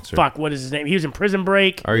 Final answer. Fuck. What is his name? He was in Prison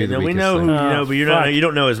Break. Are you the we weakest know who link? you know, but you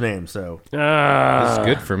don't know his name. So This is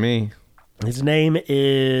good for me. His name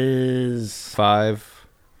is 5.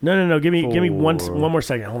 No. Give me one 4. more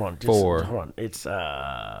second. Hold on. 4. Hold on. It's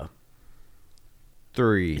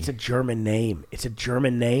 3. It's a German name.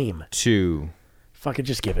 2. Fucking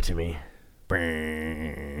just give it to me.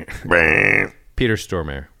 Peter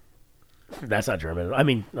Stormare. That's not German. I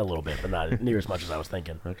mean, a little bit, but not near as much as I was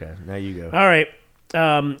thinking. okay, now you go. All right.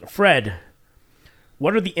 Fred,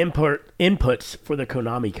 what are the inputs for the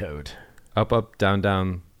Konami code? Up,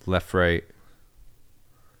 down, left, right.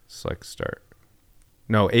 Select start.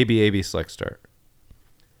 No, AB, select start.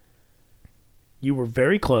 You were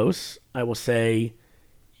very close. I will say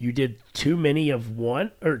you did too many of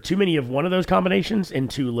one of those combinations and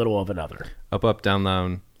too little of another. Up,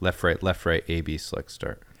 down, left, right, AB, select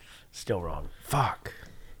start. Still wrong. Fuck.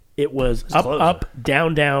 It was up,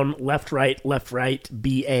 down, left, right,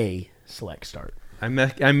 BA, select start. I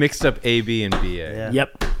mixed up AB and BA. Yeah.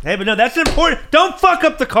 Yep. Hey, but no, that's important. Don't fuck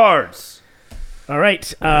up the cards. All right.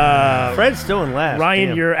 Fred's still in last. Ryan,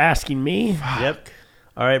 Damn. you're asking me. Yep.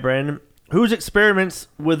 All right, Brandon. Whose experiments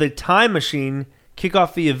with a time machine kick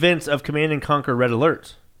off the events of Command and Conquer Red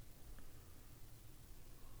Alert?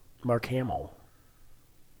 Mark Hamill.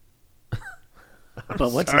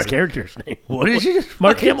 But what's his character's name? What did you?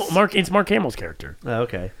 Mark Hamill. It's Mark Hamill's character. Oh,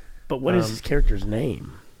 okay. But what is his character's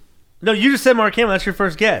name? No, you just said Mark Hamill. That's your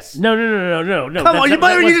first guess. No. Come on,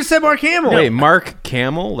 you just said Mark Hamill. Wait, Mark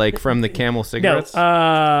Camel? Like from the Camel cigarettes?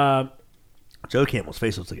 No. Joe Camill's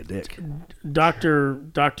face looks like a dick.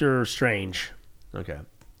 Doctor Strange. Okay.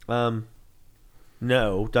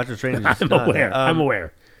 No, Doctor Strange is I'm not. aware. I'm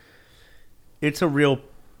aware. It's a real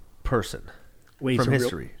person Wait, from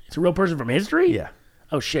history. It's a real person from history? Yeah.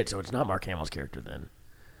 Oh, shit. So it's not Mark Hamill's character then.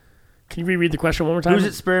 Can you reread the question one more time? Whose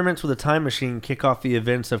experiments with a time machine kick off the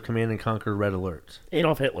events of Command and Conquer Red Alert?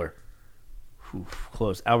 Adolf Hitler.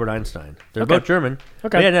 Close. Albert Einstein. They're Okay. both German.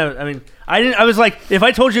 Okay. But yeah, no, I mean, I was like, if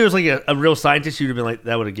I told you it was like a real scientist, you'd have been like,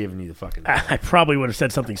 that would have given you the fucking. I probably would have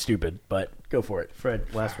said something stupid, but go for it.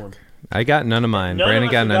 Fred, last one. I got none of mine. None of Brandon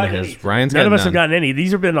us got have none of gotten his. anything. Ryan's None got of us none. have gotten any.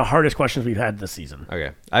 These have been the hardest questions we've had this season.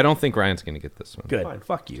 Okay. I don't think Ryan's going to get this one. Good. Fine,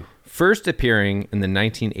 fuck you. First appearing in the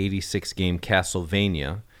 1986 game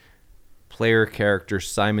Castlevania, player character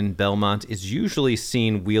Simon Belmont is usually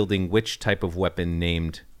seen wielding which type of weapon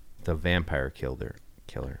named the Vampire Killer?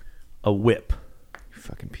 A whip. You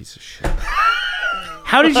fucking piece of shit.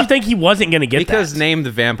 How did you think he wasn't going to get Because that? named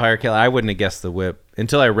the Vampire Killer, I wouldn't have guessed the whip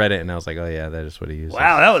until I read it and I was like, oh yeah, that is what he uses.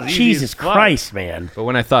 Wow, that was easy Jesus as fuck. Christ, man. But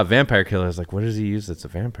when I thought Vampire Killer, I was like, what does he use that's a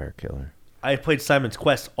Vampire Killer? I played Simon's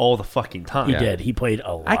Quest all the fucking time. He did. He played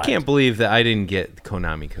a lot. I can't believe that I didn't get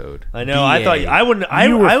Konami code. I know. I thought I wouldn't.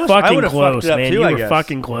 You were I would fucking have close, fucked it up man. too. You I were guess.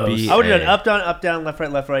 fucking close. B- I would have A. done up, down, left,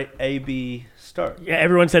 right, A, B, start. Yeah,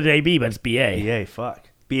 everyone said AB, but it's BA. BA, fuck.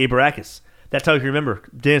 BA Baracus. That's how you remember.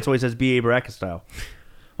 Dance always says BA Baracus style.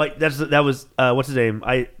 Like that was what's his name?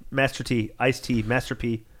 Master T, Ice T, Master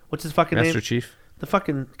P. What's his fucking name? Master Chief? The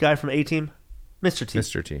fucking guy from A Team, Mr. T.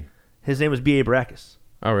 Mr. T. His name was BA Baracus.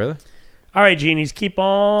 Oh, really? All right, genies, keep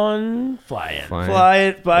on flying. Fly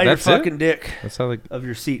it by your That's it? fucking dick That's how like of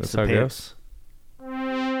your seats that's how and it pants.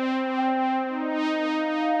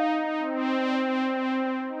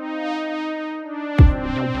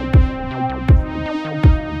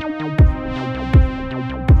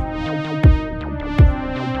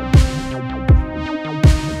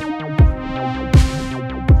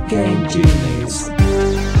 Game Genies.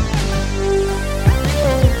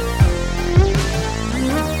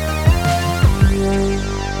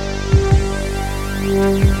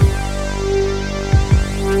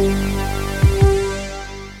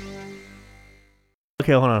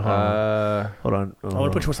 Okay, hold on. I want to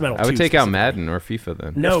put Twisted Metal 2. I would take out Madden or FIFA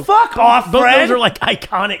then. No. Fuck off, Both Fred. those are like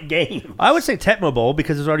iconic games. I would say Tecmo Bowl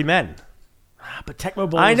because there's already Madden. But Tecmo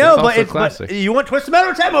Bowl I is know, also but it's classic. but you want Twisted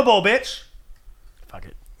Metal or Tecmo Bowl, bitch? Fuck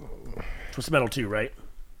it. Twisted Metal 2, right?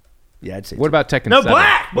 Yeah, I'd say. What about Tekken No, 7?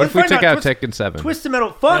 Black! What if we Fred, took not out Tekken 7? Twisted Metal.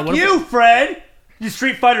 Fuck what if you, Fred. You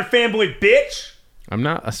Street Fighter fanboy, bitch. I'm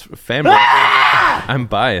not a fanboy. I'm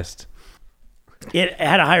biased. It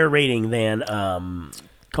had a higher rating than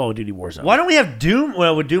Call of Duty Warzone. Why don't we have Doom?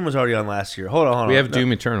 Well, Doom was already on last year. Hold on. We have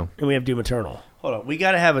Doom Eternal. And we have Doom Eternal. Hold on. We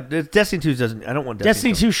gotta have a Destiny 2 doesn't. I don't want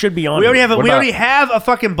Destiny 2. 2 should be on. We already here. have. What We about- already have a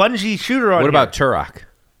fucking Bungie shooter on. What here. about Turok?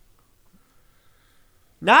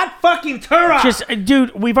 Not fucking Turok? Just,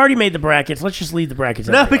 dude, we've already made the brackets. Let's just leave the brackets.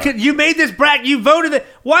 No, as they are. because you made this bracket. You voted it.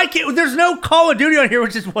 Why can't? There's no Call of Duty on here,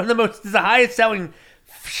 which is one of the most, is the highest selling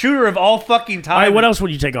shooter of all fucking time. All right, what else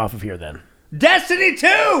would you take off of here then? Destiny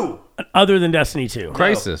 2. Other than Destiny 2.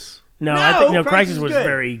 Crisis. No, No, I think Crisis Crisis is was good.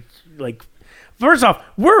 very like. First off,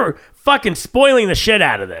 we're fucking spoiling the shit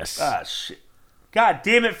out of this. Ah, shit. God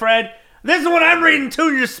damn it, Fred. This is what I'm reading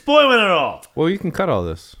too. You're just spoiling it all. Well, you can cut all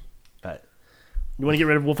this. You want to get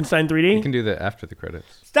rid of Wolfenstein 3D? You can do that after the credits.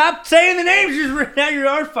 Stop saying the names. Now you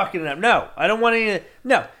are fucking it up. No, I don't want any.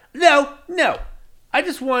 No. I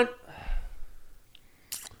just want.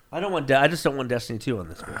 I just don't want Destiny 2 on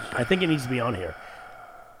this bitch. I think it needs to be on here.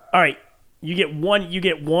 All right, you get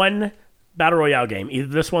one battle royale game, either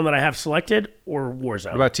this one that I have selected or Warzone.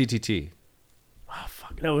 What about TTT? Oh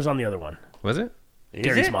fuck! No, it was on the other one. Was it?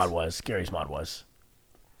 Gary's mod was.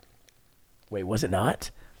 Wait, was it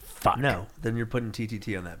not? Fuck. No, then you're putting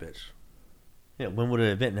TTT on that bitch. Yeah, when would it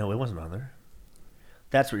have been? No, it wasn't on there.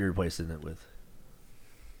 That's what you're replacing it with.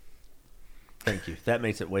 Thank you. That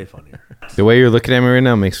makes it way funnier. The way you're looking at me right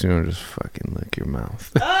now makes me want to just fucking lick your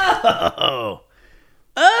mouth.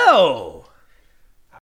 Oh!